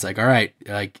message, right? It's like, all right,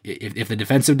 like if the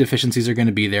defensive deficiencies are going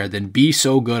to be there, then be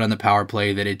so good on the power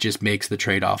play that it just makes the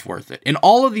trade-off worth it. And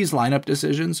all of these lineup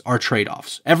decisions are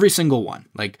trade-offs, every single one.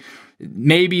 Like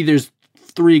maybe there's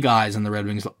 3 guys on the Red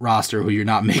Wings roster who you're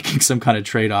not making some kind of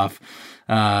trade-off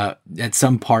at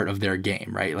some part of their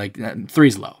game, right? Like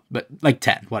 3's low, but like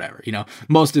 10, whatever,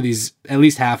 most of these, at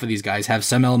least half of these guys have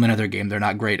some element of their game they're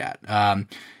not great at.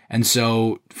 And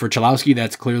so for Cholowski,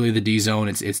 that's clearly the D zone.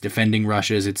 It's defending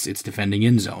rushes. It's defending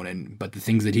in zone. But the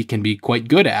things that he can be quite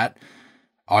good at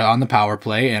are on the power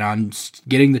play and on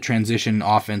getting the transition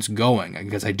offense going.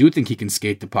 Because I do think he can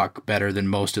skate the puck better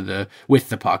than with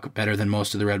the puck better than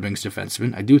most of the Red Wings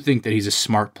defensemen. I do think that he's a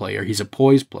smart player. He's a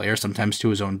poised player, sometimes to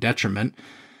his own detriment.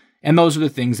 And those are the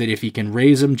things that if he can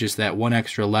raise him just that one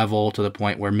extra level to the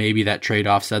point where maybe that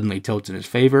trade-off suddenly tilts in his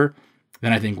favor,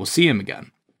 then I think we'll see him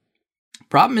again.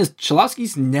 Problem is,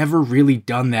 Cholowski's never really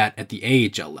done that at the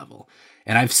AHL level.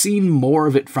 And I've seen more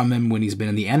of it from him when he's been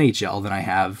in the NHL than I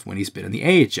have when he's been in the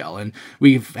AHL. And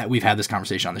we've had this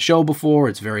conversation on the show before.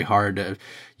 It's very hard to,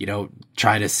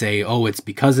 try to say, oh, it's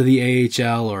because of the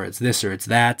AHL or it's this or it's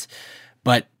that.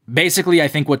 But basically, I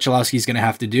think what Cholowski's going to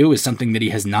have to do is something that he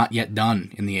has not yet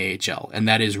done in the AHL. And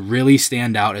that is really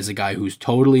stand out as a guy who's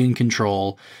totally in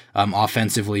control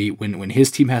offensively when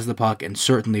his team has the puck, and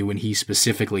certainly when he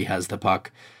specifically has the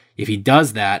puck. If he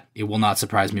does that, it will not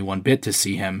surprise me one bit to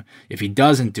see him. If he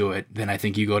doesn't do it, then I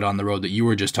think you go down the road that you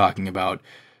were just talking about,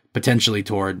 potentially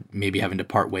toward maybe having to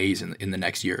part ways in the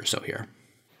next year or so here.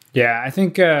 Yeah, I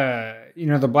think, the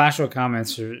Blashill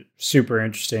comments are super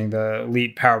interesting. The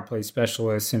elite power play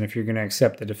specialist, and if you're going to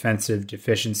accept the defensive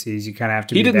deficiencies, you kind of have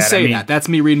to. He didn't say that. That's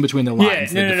me reading between the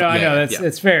lines. Yeah, I know.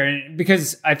 That's fair.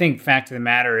 Because I think fact of the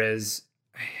matter is,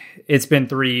 it's been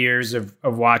 3 years of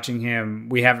watching him.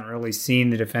 We haven't really seen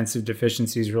the defensive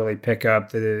deficiencies really pick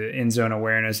up, the end zone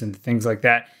awareness and things like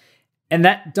that. And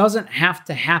that doesn't have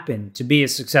to happen to be a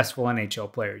successful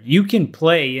NHL player. You can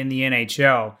play in the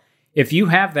NHL if you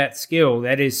have that skill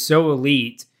that is so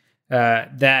elite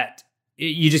that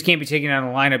you just can't be taken out of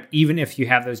the lineup, even if you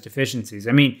have those deficiencies.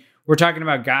 I mean, we're talking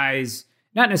about guys,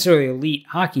 not necessarily elite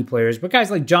hockey players, but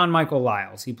guys like John Michael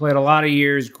Lyles. He played a lot of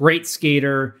years, great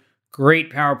skater, great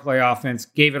power play offense,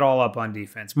 gave it all up on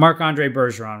defense. Marc-Andre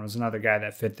Bergeron was another guy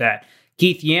that fit that.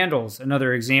 Keith Yandle's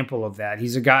another example of that.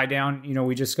 He's a guy down,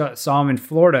 we just saw him in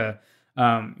Florida,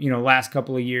 last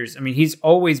couple of years. I mean, he's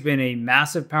always been a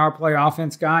massive power play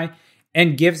offense guy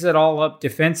and gives it all up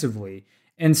defensively.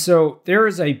 And so there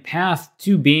is a path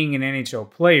to being an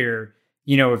NHL player,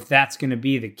 if that's going to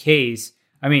be the case.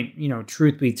 I mean,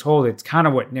 truth be told, it's kind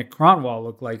of what Nick Kronwall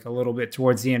looked like a little bit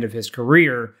towards the end of his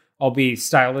career, albeit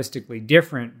stylistically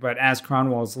different. But as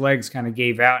Kronwall's legs kind of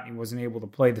gave out and he wasn't able to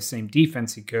play the same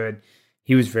defense he could,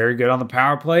 he was very good on the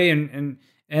power play and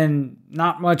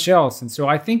not much else. And so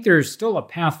I think there's still a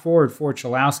path forward for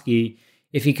Cholowski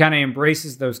if he kind of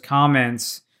embraces those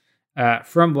comments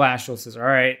from Blashill, says, all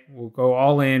right, we'll go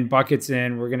all in, buckets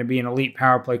in. We're going to be an elite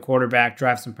power play quarterback,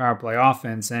 drive some power play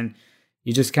offense. And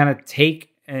you just kind of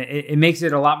it makes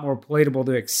it a lot more palatable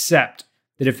to accept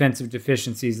the defensive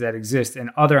deficiencies that exist,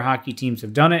 and other hockey teams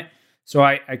have done it. So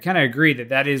I kind of agree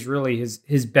that is really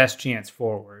his best chance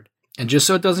forward. And just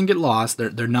so it doesn't get lost,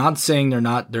 they're not saying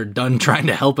they're done trying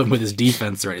to help him with his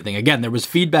defense or anything. Again, there was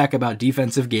feedback about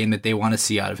defensive game that they want to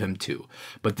see out of him too.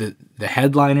 But the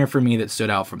headliner for me that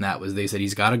stood out from that was they said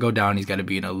he's got to go down. He's got to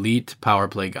be an elite power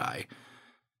play guy.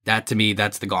 That to me,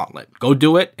 that's the gauntlet. Go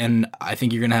do it, and I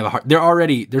think you're going to have a hard...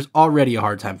 There's already a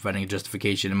hard time finding a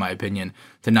justification, in my opinion,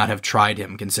 to not have tried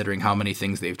him, considering how many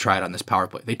things they've tried on this power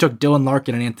play. They took Dylan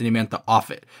Larkin and Anthony Mantha off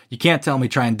it. You can't tell me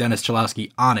trying Dennis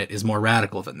Cholowski on it is more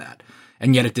radical than that,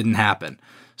 and yet it didn't happen.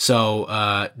 So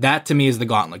that to me is the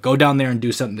gauntlet. Go down there and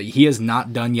do something that he has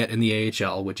not done yet in the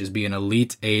AHL, which is be an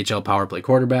elite AHL power play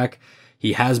quarterback.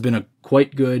 He has been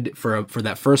quite good for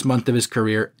that first month of his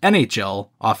career NHL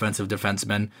offensive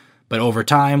defenseman, but over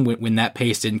time, when that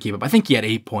pace didn't keep up, I think he had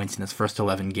 8 points in his first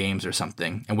 11 games or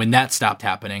something. And when that stopped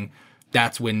happening,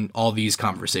 that's when all these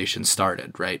conversations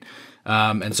started, right?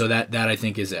 And so that I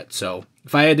think is it. So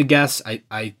if I had to guess,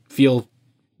 I feel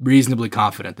reasonably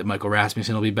confident that Michael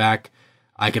Rasmussen will be back.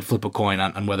 I could flip a coin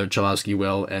on whether Cholowski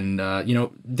will. And,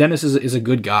 Dennis is a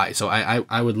good guy, so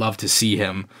I would love to see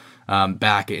him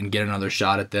back and get another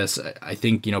shot at this. I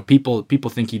think, people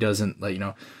think he doesn't,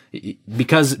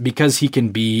 because he can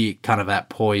be kind of that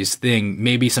poised thing.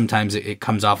 Maybe sometimes it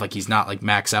comes off like he's not like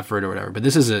max effort or whatever, but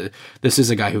this is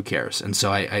a guy who cares. And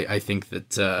so I think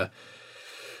that,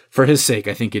 for his sake,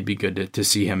 I think it'd be good to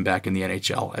see him back in the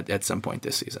NHL at some point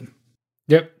this season.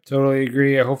 Yep. Totally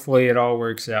agree. Hopefully it all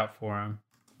works out for him.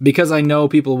 Because I know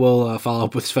people will follow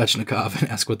up with Svechnikov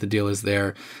and ask what the deal is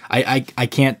there. I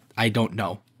don't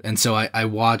know. And so I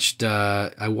watched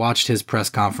his press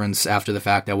conference after the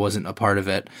fact. I wasn't a part of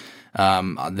it.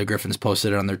 The Griffins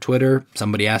posted it on their Twitter.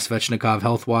 Somebody asked Svechnikov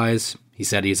health-wise. He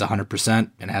said he's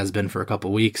 100% and has been for a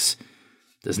couple weeks.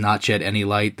 Does not shed any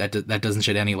light. That doesn't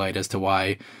shed any light as to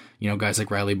why, guys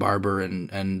like Riley Barber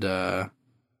and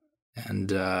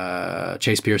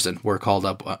Chase Pearson were called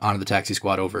up onto the taxi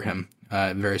squad over him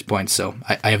at various points. So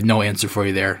I have no answer for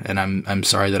you there, and I'm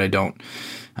sorry that I don't.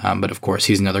 But of course,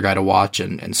 he's another guy to watch,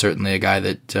 and certainly a guy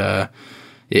that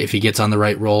if he gets on the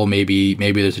right role, maybe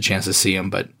there's a chance to see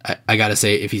him. But I got to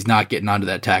say, if he's not getting onto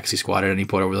that taxi squad at any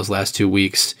point over those last 2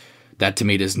 weeks, that to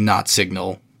me does not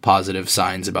signal positive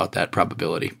signs about that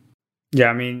probability. Yeah,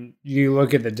 I mean, you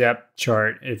look at the depth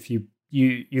chart. If you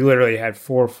literally had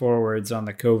 4 forwards on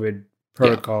the COVID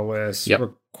protocol list,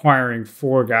 requiring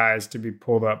 4 guys to be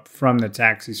pulled up from the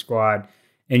taxi squad,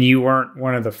 and you weren't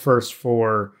one of the first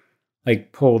 4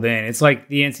 pulled in. It's like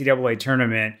the NCAA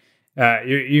tournament.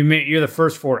 You're the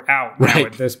first 4 out now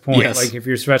at this point. Yes. Like if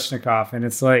you're Svechnikov, and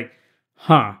it's like,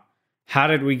 how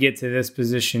did we get to this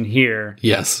position here?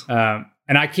 Yes.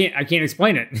 And I can't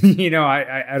explain it.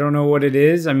 I don't know what it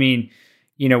is. I mean,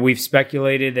 we've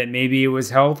speculated that maybe it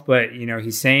was health, but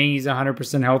he's saying he's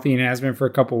 100% healthy and has been for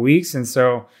a couple of weeks, and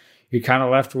so you're kind of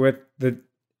left with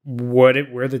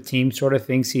where the team sort of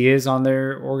thinks he is on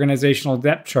their organizational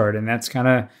depth chart, and that's kind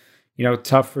of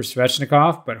tough for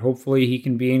Svechnikov. But hopefully he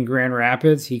can be in Grand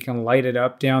Rapids. He can light it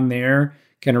up down there.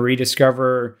 Kind of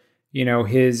rediscover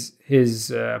his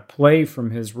play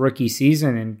from his rookie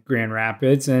season in Grand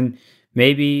Rapids, and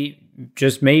maybe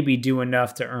do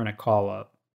enough to earn a call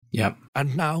up. Yep.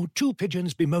 And now, 2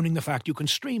 pigeons bemoaning the fact you can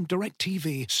stream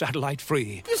DirecTV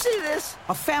satellite-free. You see this?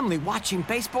 A family watching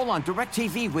baseball on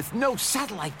DirecTV with no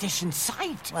satellite dish in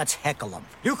sight. Let's heckle them.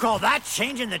 You call that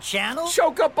changing the channel?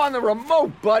 Choke up on the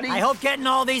remote, buddy. I hope getting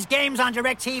all these games on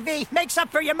DirecTV makes up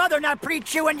for your mother not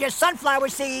pre-chewing your sunflower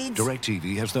seeds.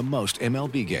 DirecTV has the most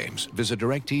MLB games. Visit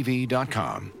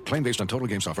DirecTV.com. Claim based on total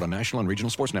games offered on national and regional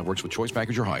sports networks with choice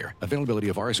package or higher. Availability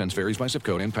of RSNs varies by zip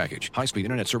code and package. High-speed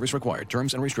internet service required.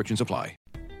 Terms and restrictions apply.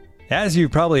 As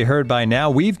you've probably heard by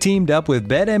now, we've teamed up with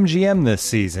BetMGM this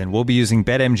season. We'll be using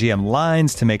BetMGM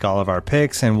lines to make all of our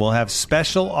picks, and we'll have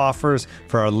special offers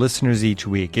for our listeners each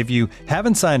week. If you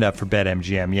haven't signed up for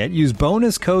BetMGM yet, use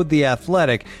bonus code The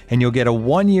Athletic, and you'll get a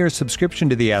 1-year subscription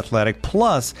to The Athletic,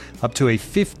 plus up to a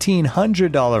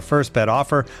 $1,500 first bet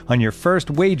offer on your first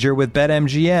wager with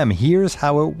BetMGM. Here's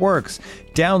how it works.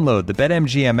 Download the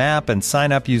BetMGM app and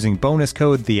sign up using bonus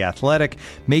code The Athletic.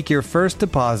 Make your first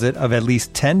deposit of at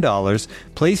least $10.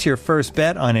 Place your first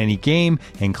bet on any game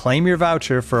and claim your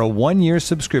voucher for a 1-year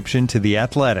subscription to The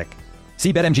Athletic.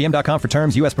 See BetMGM.com for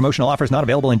terms. U.S. promotional offers not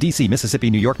available in D.C.,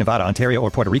 Mississippi, New York, Nevada, Ontario, or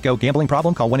Puerto Rico. Gambling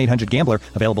problem? Call 1-800-GAMBLER.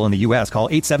 Available in the U.S. Call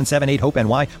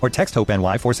 877-8-HOPE-NY or text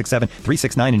HOPE-NY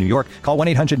 467-369 in New York. Call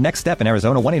 1-800-NEXT-STEP in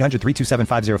Arizona.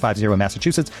 1-800-327-5050 in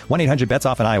Massachusetts.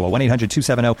 1-800-BETS-OFF in Iowa.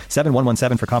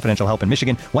 1-800-270-7117 for confidential help in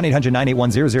Michigan.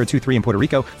 1-800-981-0023 in Puerto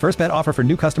Rico. First bet offer for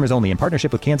new customers only in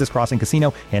partnership with Kansas Crossing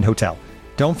Casino and Hotel.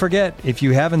 Don't forget, if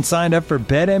you haven't signed up for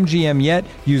BetMGM yet,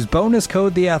 use bonus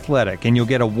code The Athletic, and you'll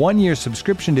get a 1-year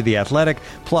subscription to The Athletic,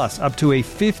 plus up to a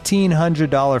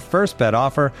 $1,500 first bet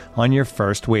offer on your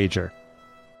first wager.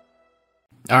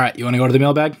 All right, you want to go to the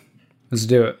mailbag? Let's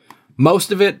do it.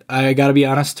 Most of it, I got to be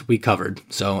honest, we covered.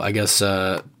 So I guess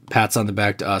pats on the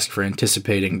back to us for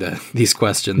anticipating these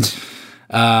questions.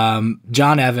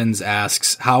 John Evans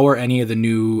asks, how are any of the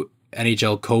new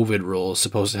NHL COVID rules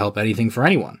supposed to help anything for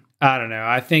anyone? I don't know.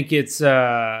 I think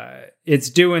it's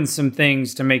doing some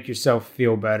things to make yourself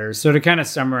feel better. So to kind of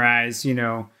summarize,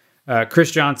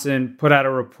 Chris Johnson put out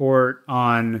a report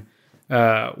on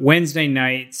Wednesday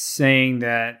night saying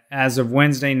that as of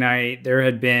Wednesday night, there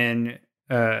had been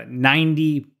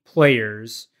 90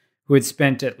 players who had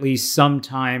spent at least some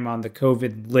time on the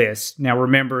COVID list. Now,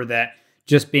 remember that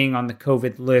just being on the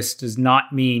COVID list does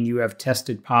not mean you have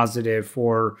tested positive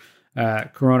for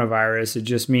coronavirus. It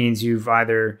just means you've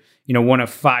either, one of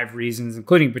 5 reasons,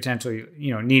 including potentially,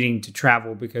 needing to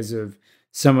travel because of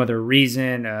some other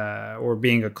reason or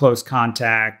being a close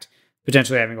contact,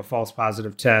 potentially having a false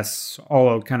positive test,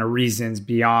 all kind of reasons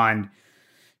beyond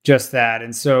just that.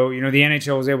 And so, the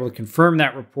NHL was able to confirm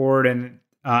that report. And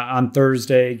on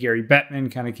Thursday, Gary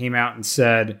Bettman kind of came out and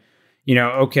said,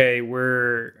 okay,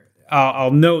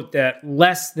 I'll note that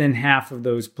less than half of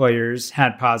those players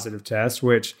had positive tests,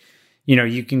 which,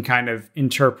 you can kind of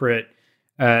interpret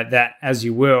that as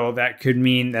you will. That could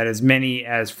mean that as many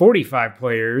as 45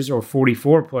 players or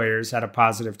 44 players had a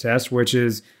positive test, which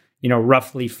is,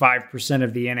 roughly 5%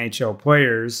 of the NHL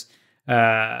players.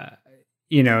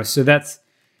 So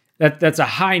that's a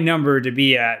high number to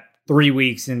be at 3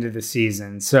 weeks into the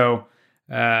season. So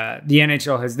the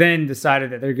NHL has then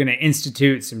decided that they're going to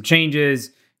institute some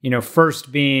changes.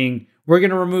 First being, we're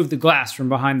going to remove the glass from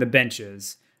behind the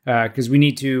benches because we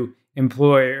need to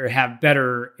employ or have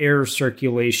better air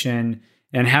circulation,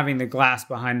 and having the glass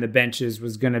behind the benches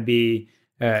was going to be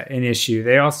an issue.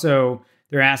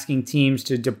 They're asking teams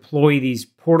to deploy these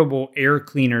portable air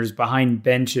cleaners behind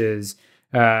benches,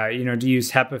 to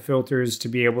use HEPA filters to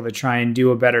be able to try and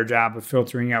do a better job of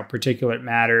filtering out particulate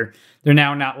matter. They're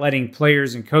now not letting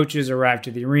players and coaches arrive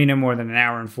to the arena more than an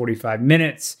hour and 45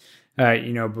 minutes,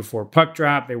 before puck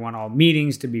drop. They want all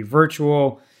meetings to be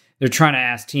virtual. They're trying to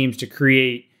ask teams to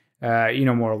create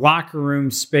more locker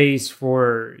room space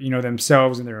for,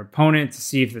 themselves and their opponent, to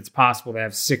see if it's possible to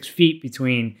have 6 feet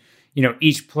between,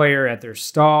 each player at their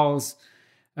stalls.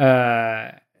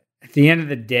 At the end of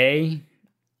the day,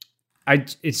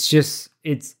 it's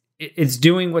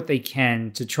doing what they can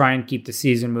to try and keep the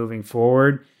season moving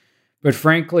forward. But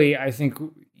frankly, I think,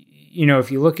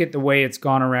 if you look at the way it's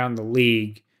gone around the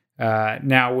league,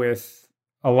 now with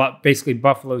basically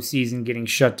Buffalo season getting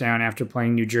shut down after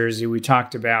playing New Jersey. We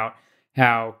talked about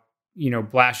how,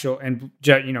 Blashill and,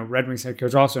 Red Wings head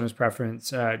coach also in his preference,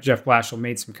 Jeff Blashill,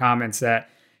 made some comments that,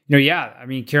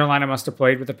 Carolina must have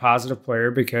played with a positive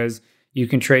player because you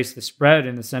can trace the spread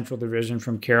in the Central Division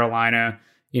from Carolina,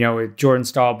 with Jordan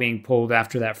Staal being pulled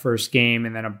after that first game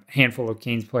and then a handful of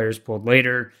Canes players pulled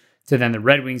later, to then the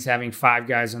Red Wings having 5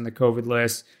 guys on the COVID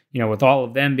list. With all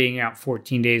of them being out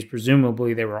 14 days,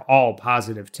 presumably they were all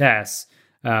positive tests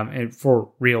and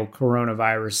for real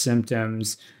coronavirus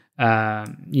symptoms.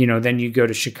 Then you go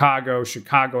to Chicago.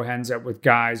 Chicago ends up with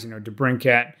guys,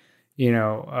 DeBrincat,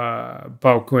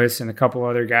 Boquist, and a couple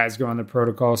other guys go on the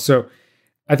protocol. So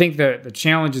I think the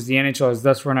challenge is the NHL has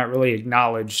thus far not really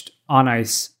acknowledged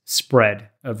on-ice spread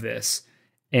of this.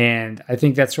 And I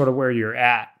think that's sort of where you're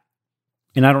at.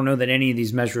 And I don't know that any of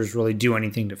these measures really do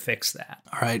anything to fix that.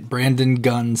 All right, Brandon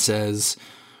Gunn says,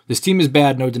 this team is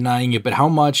bad, no denying it, but how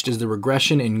much does the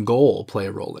regression in goal play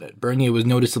a role in it? Bernier was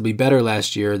noticeably better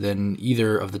last year than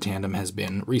either of the tandem has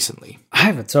been recently. I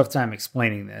have a tough time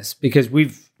explaining this because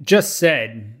we've just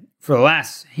said for the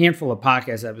last handful of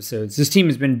podcast episodes, this team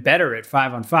has been better at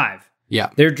 5-on-5. Yeah.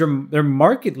 They're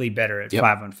markedly better at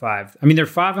 5-on-5. Their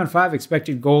 5-on-5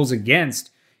 expected goals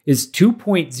against is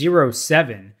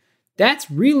 2.07.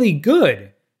 That's really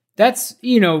good. That's,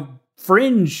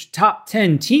 fringe top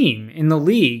 10 team in the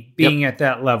league being at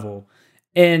that level.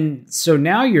 And so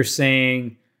now you're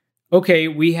saying, okay,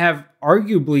 we have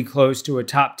arguably close to a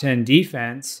top 10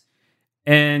 defense.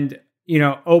 And,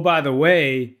 oh, by the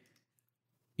way,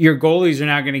 your goalies are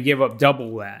now going to give up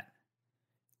double that.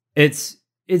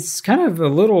 It's kind of a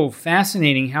little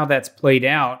fascinating how that's played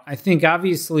out. I think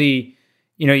obviously,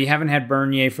 you haven't had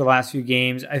Bernier for the last few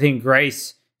games. I think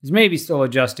Greiss is maybe still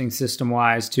adjusting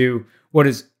system-wise to what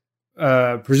is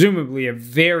presumably a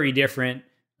very different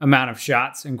amount of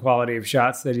shots and quality of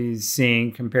shots that he's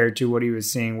seeing compared to what he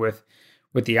was seeing with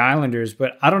the Islanders.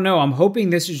 But I don't know. I'm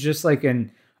hoping this is just like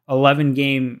a 11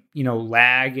 game,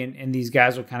 lag, and these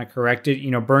guys will kind of correct it.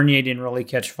 Bernier didn't really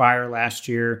catch fire last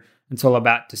year until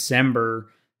about December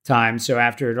time. So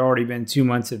after it had already been 2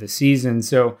 months of the season.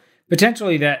 So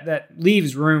potentially that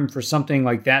leaves room for something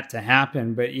like that to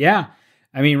happen. But yeah,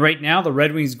 I mean, right now the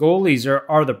Red Wings goalies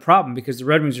are the problem, because the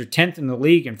Red Wings are 10th in the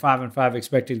league in 5-on-5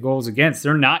 expected goals against.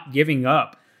 They're not giving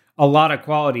up a lot of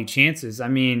quality chances. I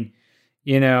mean,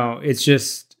 it's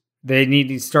just they need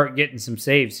to start getting some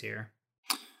saves here.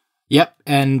 Yep,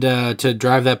 and to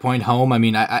drive that point home, I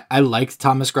mean, I liked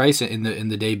Thomas Greiss in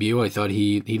the debut. I thought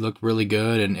he looked really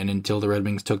good, and until the Red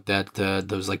Wings took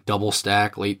those like double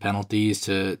stack late penalties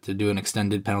to do an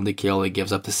extended penalty kill, he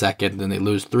gives up the second, then they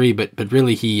lose 3. But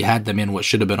really, he had them in what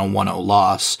should have been a 1-0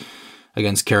 loss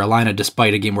against Carolina,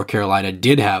 despite a game where Carolina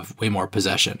did have way more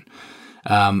possession.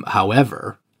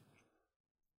 However,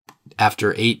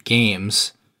 after 8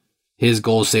 games, his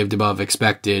goals saved above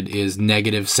expected is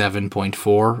negative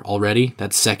 7.4 already.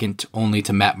 That's second only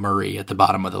to Matt Murray at the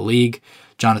bottom of the league.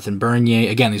 Jonathan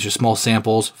Bernier, again, these are small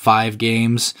samples, 4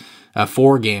 games,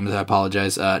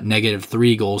 negative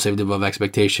 3 goals saved above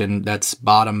expectation. That's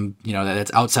bottom,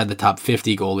 that's outside the top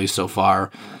 50 goalies so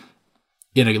far,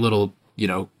 in a little,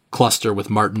 cluster with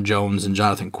Martin Jones and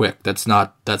Jonathan Quick. That's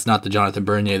not the Jonathan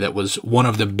Bernier that was one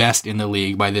of the best in the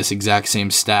league by this exact same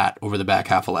stat over the back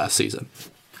half of last season.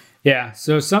 Yeah,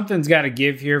 so something's got to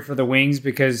give here for the Wings,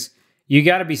 because you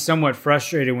got to be somewhat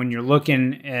frustrated when you're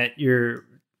looking at your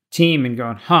team and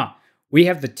going, we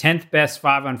have the 10th best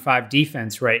 5-on-5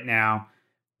 defense right now,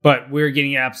 but we're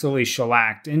getting absolutely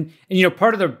shellacked. And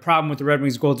part of the problem with the Red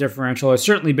Wings goal differential has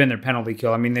certainly been their penalty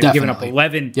kill. I mean, they've given up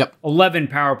 11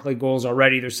 power play goals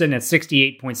already. They're sitting at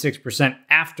 68.6%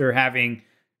 after having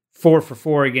 4 for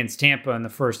 4 against Tampa in the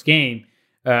first game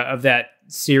of that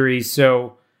series.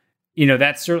 So,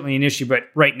 that's certainly an issue, but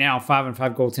right now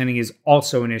 5-on-5 goaltending is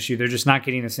also an issue. They're just not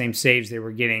getting the same saves they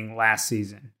were getting last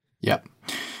season. Yep.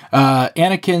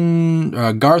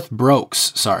 Garth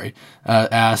Brooks,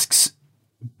 asks,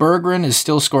 Berggren is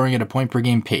still scoring at a point per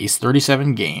game pace,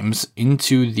 37 games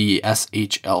into the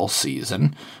SHL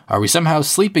season. Are we somehow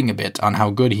sleeping a bit on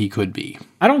how good he could be?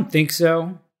 I don't think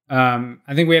so. I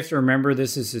think we have to remember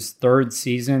this is his 3rd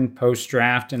season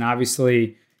post-draft, and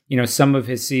obviously, some of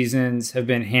his seasons have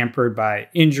been hampered by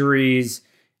injuries,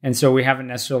 and so we haven't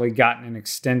necessarily gotten an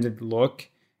extended look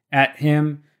at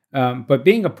him. But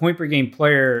being a point-per-game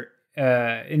player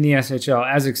in the SHL,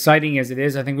 as exciting as it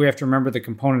is, I think we have to remember the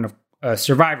component of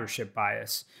survivorship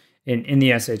bias in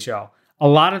the SHL. A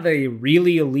lot of the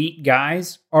really elite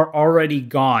guys are already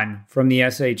gone from the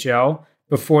SHL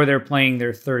before they're playing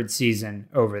their 3rd season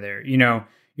over there.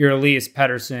 Your Elias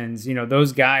Petterssons,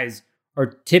 those guys are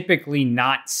typically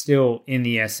not still in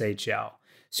the SHL.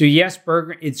 So yes,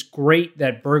 Berggren, it's great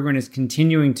that Berggren is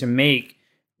continuing to make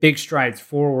big strides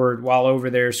forward while over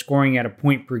there scoring at a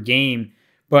point per game,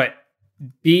 but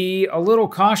be a little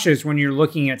cautious when you're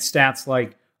looking at stats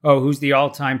like, who's the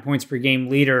all-time points per game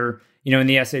leader, in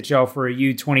the SHL for a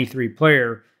U23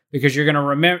 player, because you're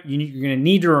going to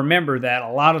need to remember that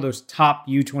a lot of those top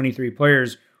U23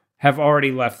 players have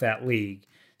already left that league.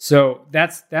 So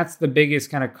that's the biggest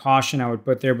kind of caution I would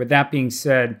put there. But that being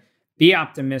said, be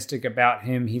optimistic about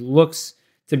him. He looks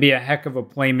to be a heck of a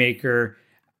playmaker.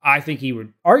 I think he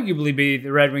would arguably be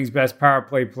the Red Wings' best power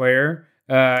play player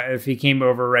if he came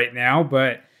over right now.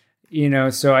 But,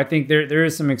 so I think there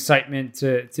is some excitement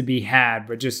to be had,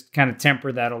 but just kind of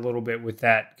temper that a little bit with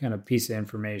that kind of piece of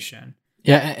information.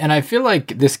 Yeah, and I feel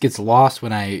like this gets lost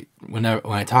when I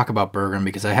talk about Berggren,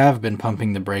 because I have been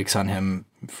pumping the brakes on him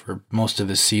for most of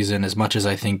this season, as much as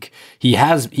I think he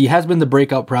has been the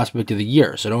breakout prospect of the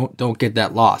year. So don't get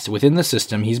that lost. Within the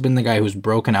system, he's been the guy who's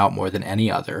broken out more than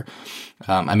any other.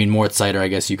 Moritz Seider, I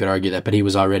guess you could argue that, but he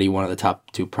was already one of the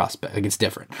top 2 prospects. Like, it's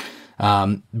different.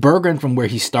 Berggren, from where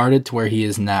he started to where he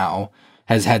is now,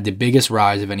 has had the biggest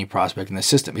rise of any prospect in the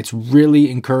system. It's really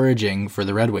encouraging for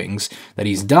the Red Wings that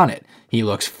he's done it. He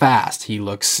looks fast.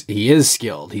 He is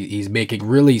skilled. He's making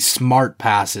really smart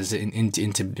passes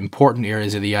into important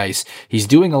areas of the ice. He's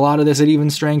doing a lot of this at even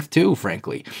strength too,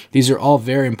 frankly. These are all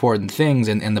very important things,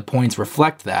 and the points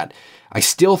reflect that. I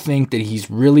still think that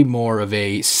he's really more of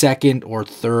a second or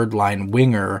third line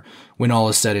winger when all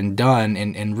is said and done,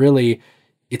 and really,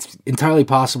 it's entirely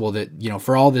possible that,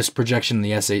 for all this production in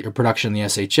the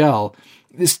SHL,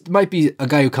 this might be a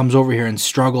guy who comes over here and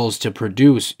struggles to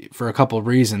produce for a couple of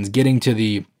reasons. Getting to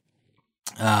the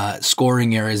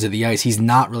scoring areas of the ice. He's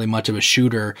not really much of a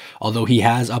shooter, although he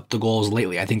has upped the goals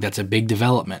lately. I think that's a big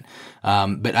development.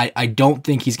 But I don't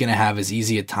think he's going to have as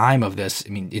easy a time of this. I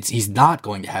mean, he's not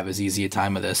going to have as easy a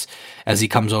time of this as he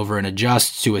comes over and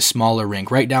adjusts to a smaller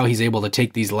rink. Right now, he's able to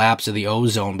take these laps of the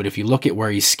O-zone, but if you look at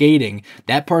where he's skating,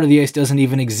 that part of the ice doesn't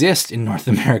even exist in North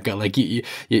America. Like,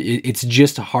 it's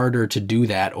just harder to do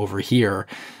that over here.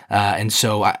 And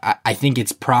so I think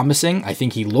it's promising. I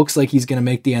think he looks like he's going to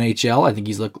make the NHL. I think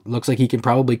looks like he can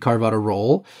probably carve out a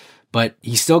role, but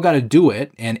he's still got to do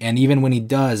it. And even when he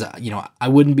does, I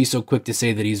wouldn't be so quick to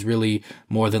say that he's really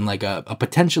more than like a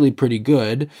potentially pretty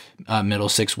good middle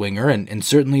six winger. And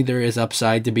certainly there is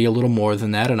upside to be a little more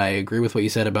than that. And I agree with what you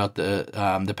said about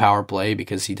the power play,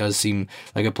 because he does seem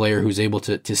like a player who's able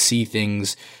to see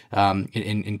things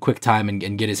in quick time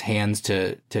and get his hands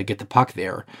to get the puck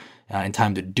there in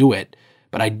time to do it.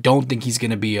 But I don't think he's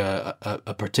going to be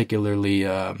a particularly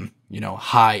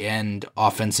high-end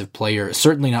offensive player,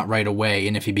 certainly not right away.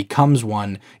 And if he becomes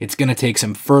one, it's going to take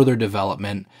some further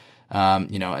development,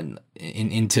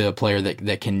 into a player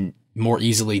that can more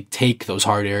easily take those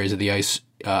hard areas of the ice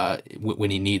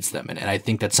when he needs them. And I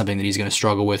think that's something that he's going to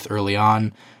struggle with early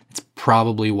on. It's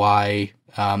probably why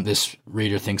this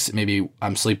reader thinks that maybe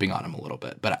I'm sleeping on him a little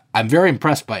bit. But I'm very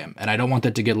impressed by him, and I don't want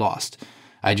that to get lost.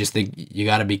 I just think you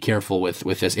got to be careful with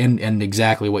this, and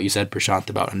exactly what you said, Prashant,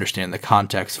 about understanding the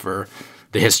context for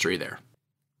the history there.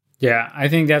 Yeah, I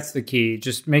think that's the key.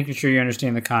 Just making sure you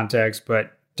understand the context,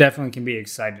 but definitely can be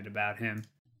excited about him.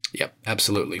 Yep,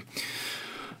 absolutely.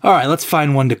 All right, let's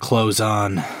find one to close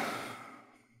on.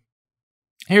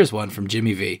 Here's one from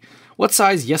Jimmy V. What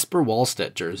size Jesper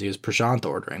Wallstedt jersey is Prashant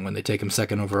ordering when they take him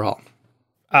second overall?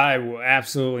 I will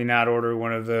absolutely not order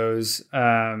one of those.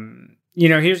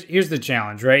 Here's the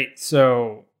challenge, right?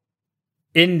 So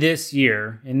in this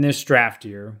draft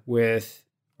year, with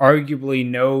arguably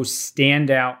no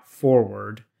standout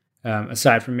forward,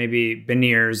 aside from maybe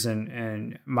Beniers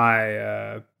and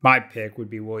my pick would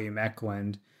be William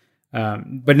Eklund.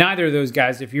 But neither of those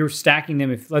guys, if you're stacking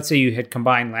them, if let's say you had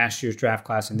combined last year's draft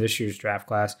class and this year's draft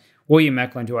class, William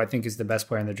Eklund, who I think is the best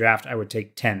player in the draft, I would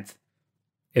take 10th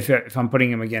if I'm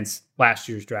putting him against last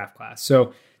year's draft class.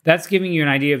 So that's giving you an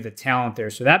idea of the talent there.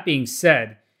 So that being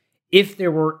said, if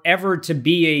there were ever to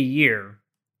be a year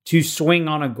to swing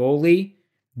on a goalie,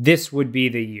 this would be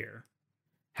the year.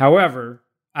 However,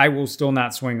 I will still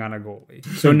not swing on a goalie.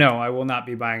 So no, I will not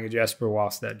be buying a Jesper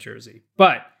Wallstedt jersey.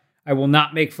 But I will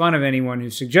not make fun of anyone who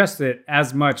suggests it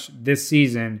as much this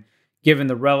season, given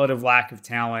the relative lack of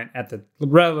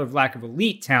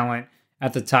elite talent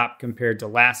at the top compared to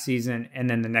last season and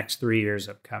then the next 3 years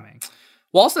upcoming.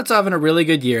 Wallstedt's having a really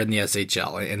good year in the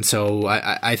SHL, and so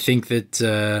I think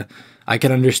that I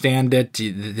can understand it.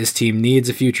 This team needs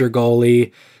a future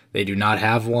goalie. They do not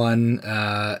have one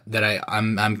that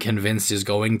I'm convinced is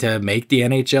going to make the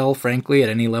NHL, frankly, at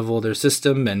any level of their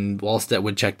system, and Wallstedt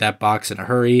would check that box in a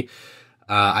hurry.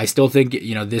 I still think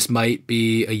this might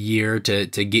be a year to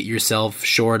get yourself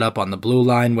shored up on the blue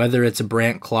line, whether it's a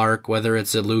Brandt Clark, whether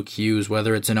it's a Luke Hughes,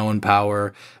 whether it's an Owen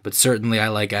Power, but certainly I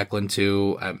like Eklund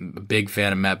too. I'm a big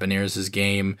fan of Matt Beniers'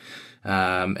 game,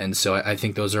 and so I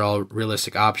think those are all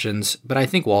realistic options, but I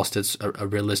think Wallstedt's a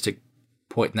realistic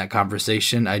point in that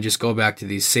conversation. I just go back to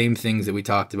these same things that we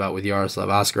talked about with Yaroslav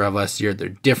Askarov last year. They're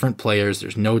different players,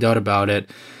 there's no doubt about it.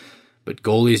 But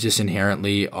goalies just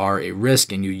inherently are a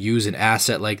risk, and you use an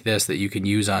asset like this that you can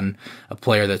use on a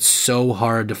player that's so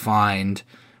hard to find,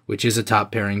 which is a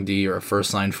top pairing D or a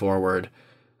first line forward.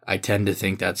 I tend to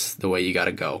think that's the way you got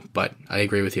to go. But I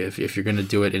agree with you. If you're going to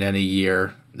do it in any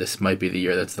year, this might be the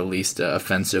year that's the least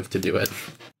offensive to do it.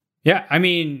 Yeah, I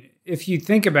mean, if you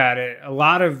think about it, a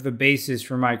lot of the basis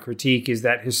for my critique is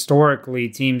that historically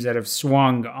teams that have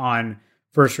swung on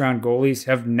first round goalies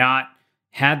have not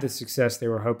had the success they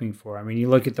were hoping for. I mean, you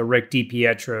look at the Rick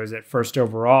DiPietros at first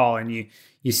overall, and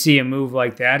you see a move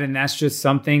like that, and that's just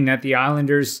something that the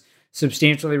Islanders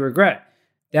substantially regret.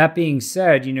 That being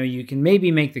said, you can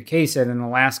maybe make the case that in the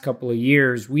last couple of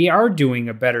years, we are doing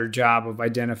a better job of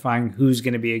identifying who's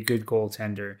going to be a good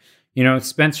goaltender.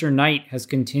 Spencer Knight has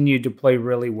continued to play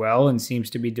really well and seems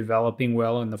to be developing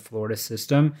well in the Florida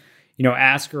system.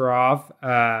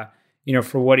 Askarov,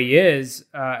 for what he is,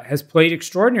 has played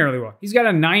extraordinarily well. He's got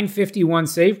a .951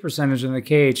 save percentage in the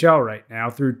KHL right now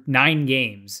through 9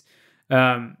 games.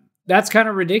 That's kind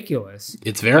of ridiculous.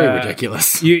 It's very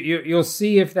ridiculous. You'll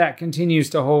see if that continues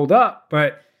to hold up,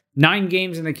 but 9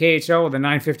 games in the KHL with a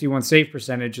 .951 save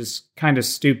percentage is kind of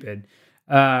stupid.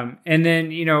 And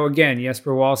then, again,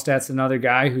 Jesper Wallstedt's another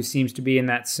guy who seems to be in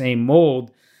that same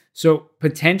mold. So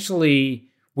potentially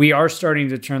we are starting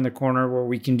to turn the corner where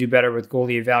we can do better with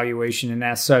goalie evaluation, and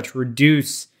as such,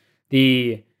 reduce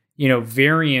the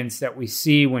variance that we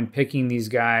see when picking these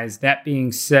guys. That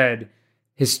being said,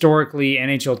 historically,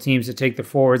 NHL teams that take the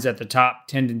forwards at the top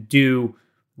tend to do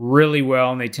really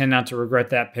well, and they tend not to regret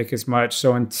that pick as much.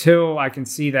 So until I can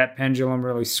see that pendulum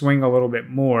really swing a little bit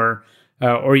more,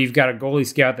 or you've got a goalie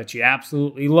scout that you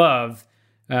absolutely love,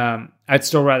 I'd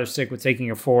still rather stick with taking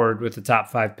a forward with the top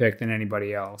 5 pick than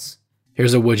anybody else.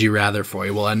 Here's a would you rather for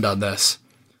you. We'll end on this.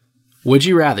 Would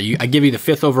you rather? I give you the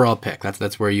 5th overall pick.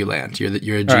 That's where you land. You're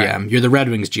a GM. Right. You're the Red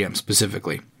Wings GM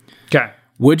specifically. Okay.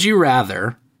 Would you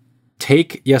rather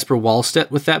take Jesper Wallstedt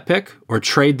with that pick or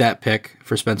trade that pick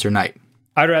for Spencer Knight?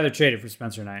 I'd rather trade it for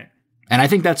Spencer Knight. And I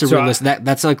think that's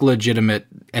that's like legitimate.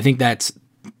 I think that's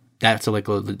a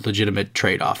legitimate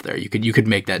trade-off there. You could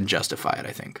make that and justify it,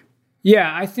 I think.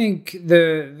 Yeah, I think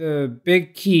the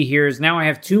big key here is now I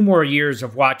have 2 more years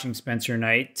of watching Spencer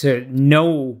Knight to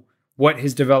know what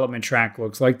his development track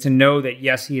looks like, to know that,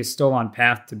 yes, he is still on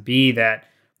path to be that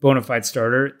bona fide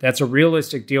starter. That's a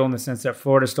realistic deal in the sense that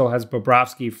Florida still has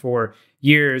Bobrovsky for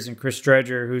years and Chris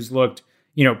Dredger, who's looked,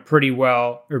 pretty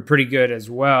well or pretty good as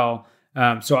well.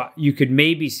 So you could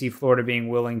maybe see Florida being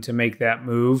willing to make that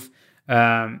move.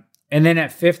 And then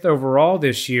at 5th overall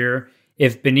this year,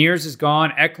 if Beniers is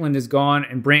gone, Eklund is gone,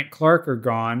 and Brandt Clark are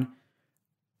gone,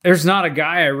 there's not a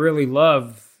guy I really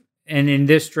love. And in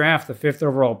this draft, the 5th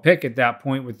overall pick at that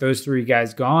point with those 3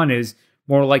 guys gone is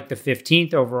more like the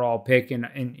 15th overall pick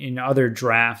in other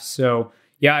drafts. So,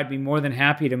 yeah, I'd be more than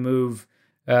happy to move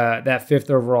that 5th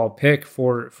overall pick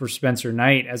for Spencer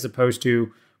Knight as opposed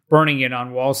to burning it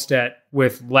on Wallstedt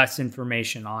with less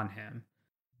information on him.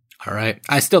 All right.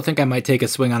 I still think I might take a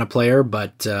swing on a player,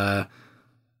 but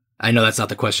I know that's not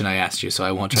the question I asked you, so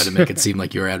I won't try to make it seem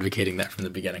like you were advocating that from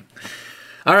the beginning.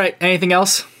 All right. Anything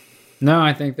else? No,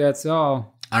 I think that's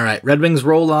all. All right. Red Wings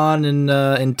roll on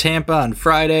in Tampa on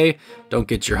Friday. Don't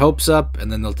get your hopes up,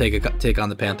 and then they'll take on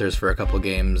the Panthers for a couple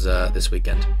games this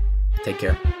weekend. Take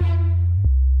care.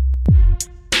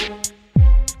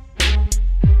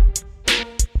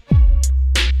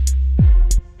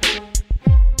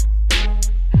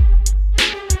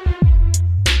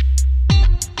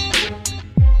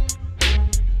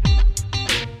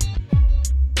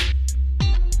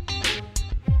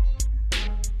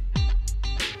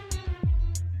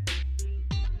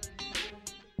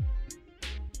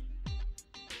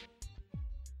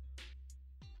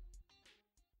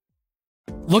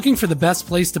 Looking for the best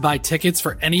place to buy tickets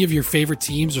for any of your favorite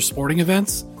teams or sporting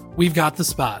events? We've got the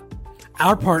spot.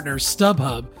 Our partner,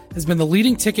 StubHub, has been the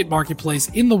leading ticket marketplace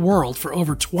in the world for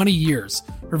over 20 years,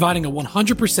 providing a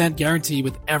 100% guarantee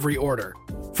with every order.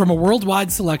 From a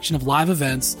worldwide selection of live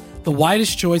events, the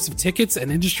widest choice of tickets and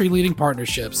industry-leading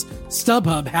partnerships,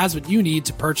 StubHub has what you need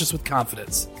to purchase with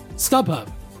confidence.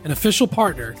 StubHub, an official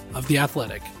partner of The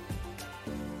Athletic.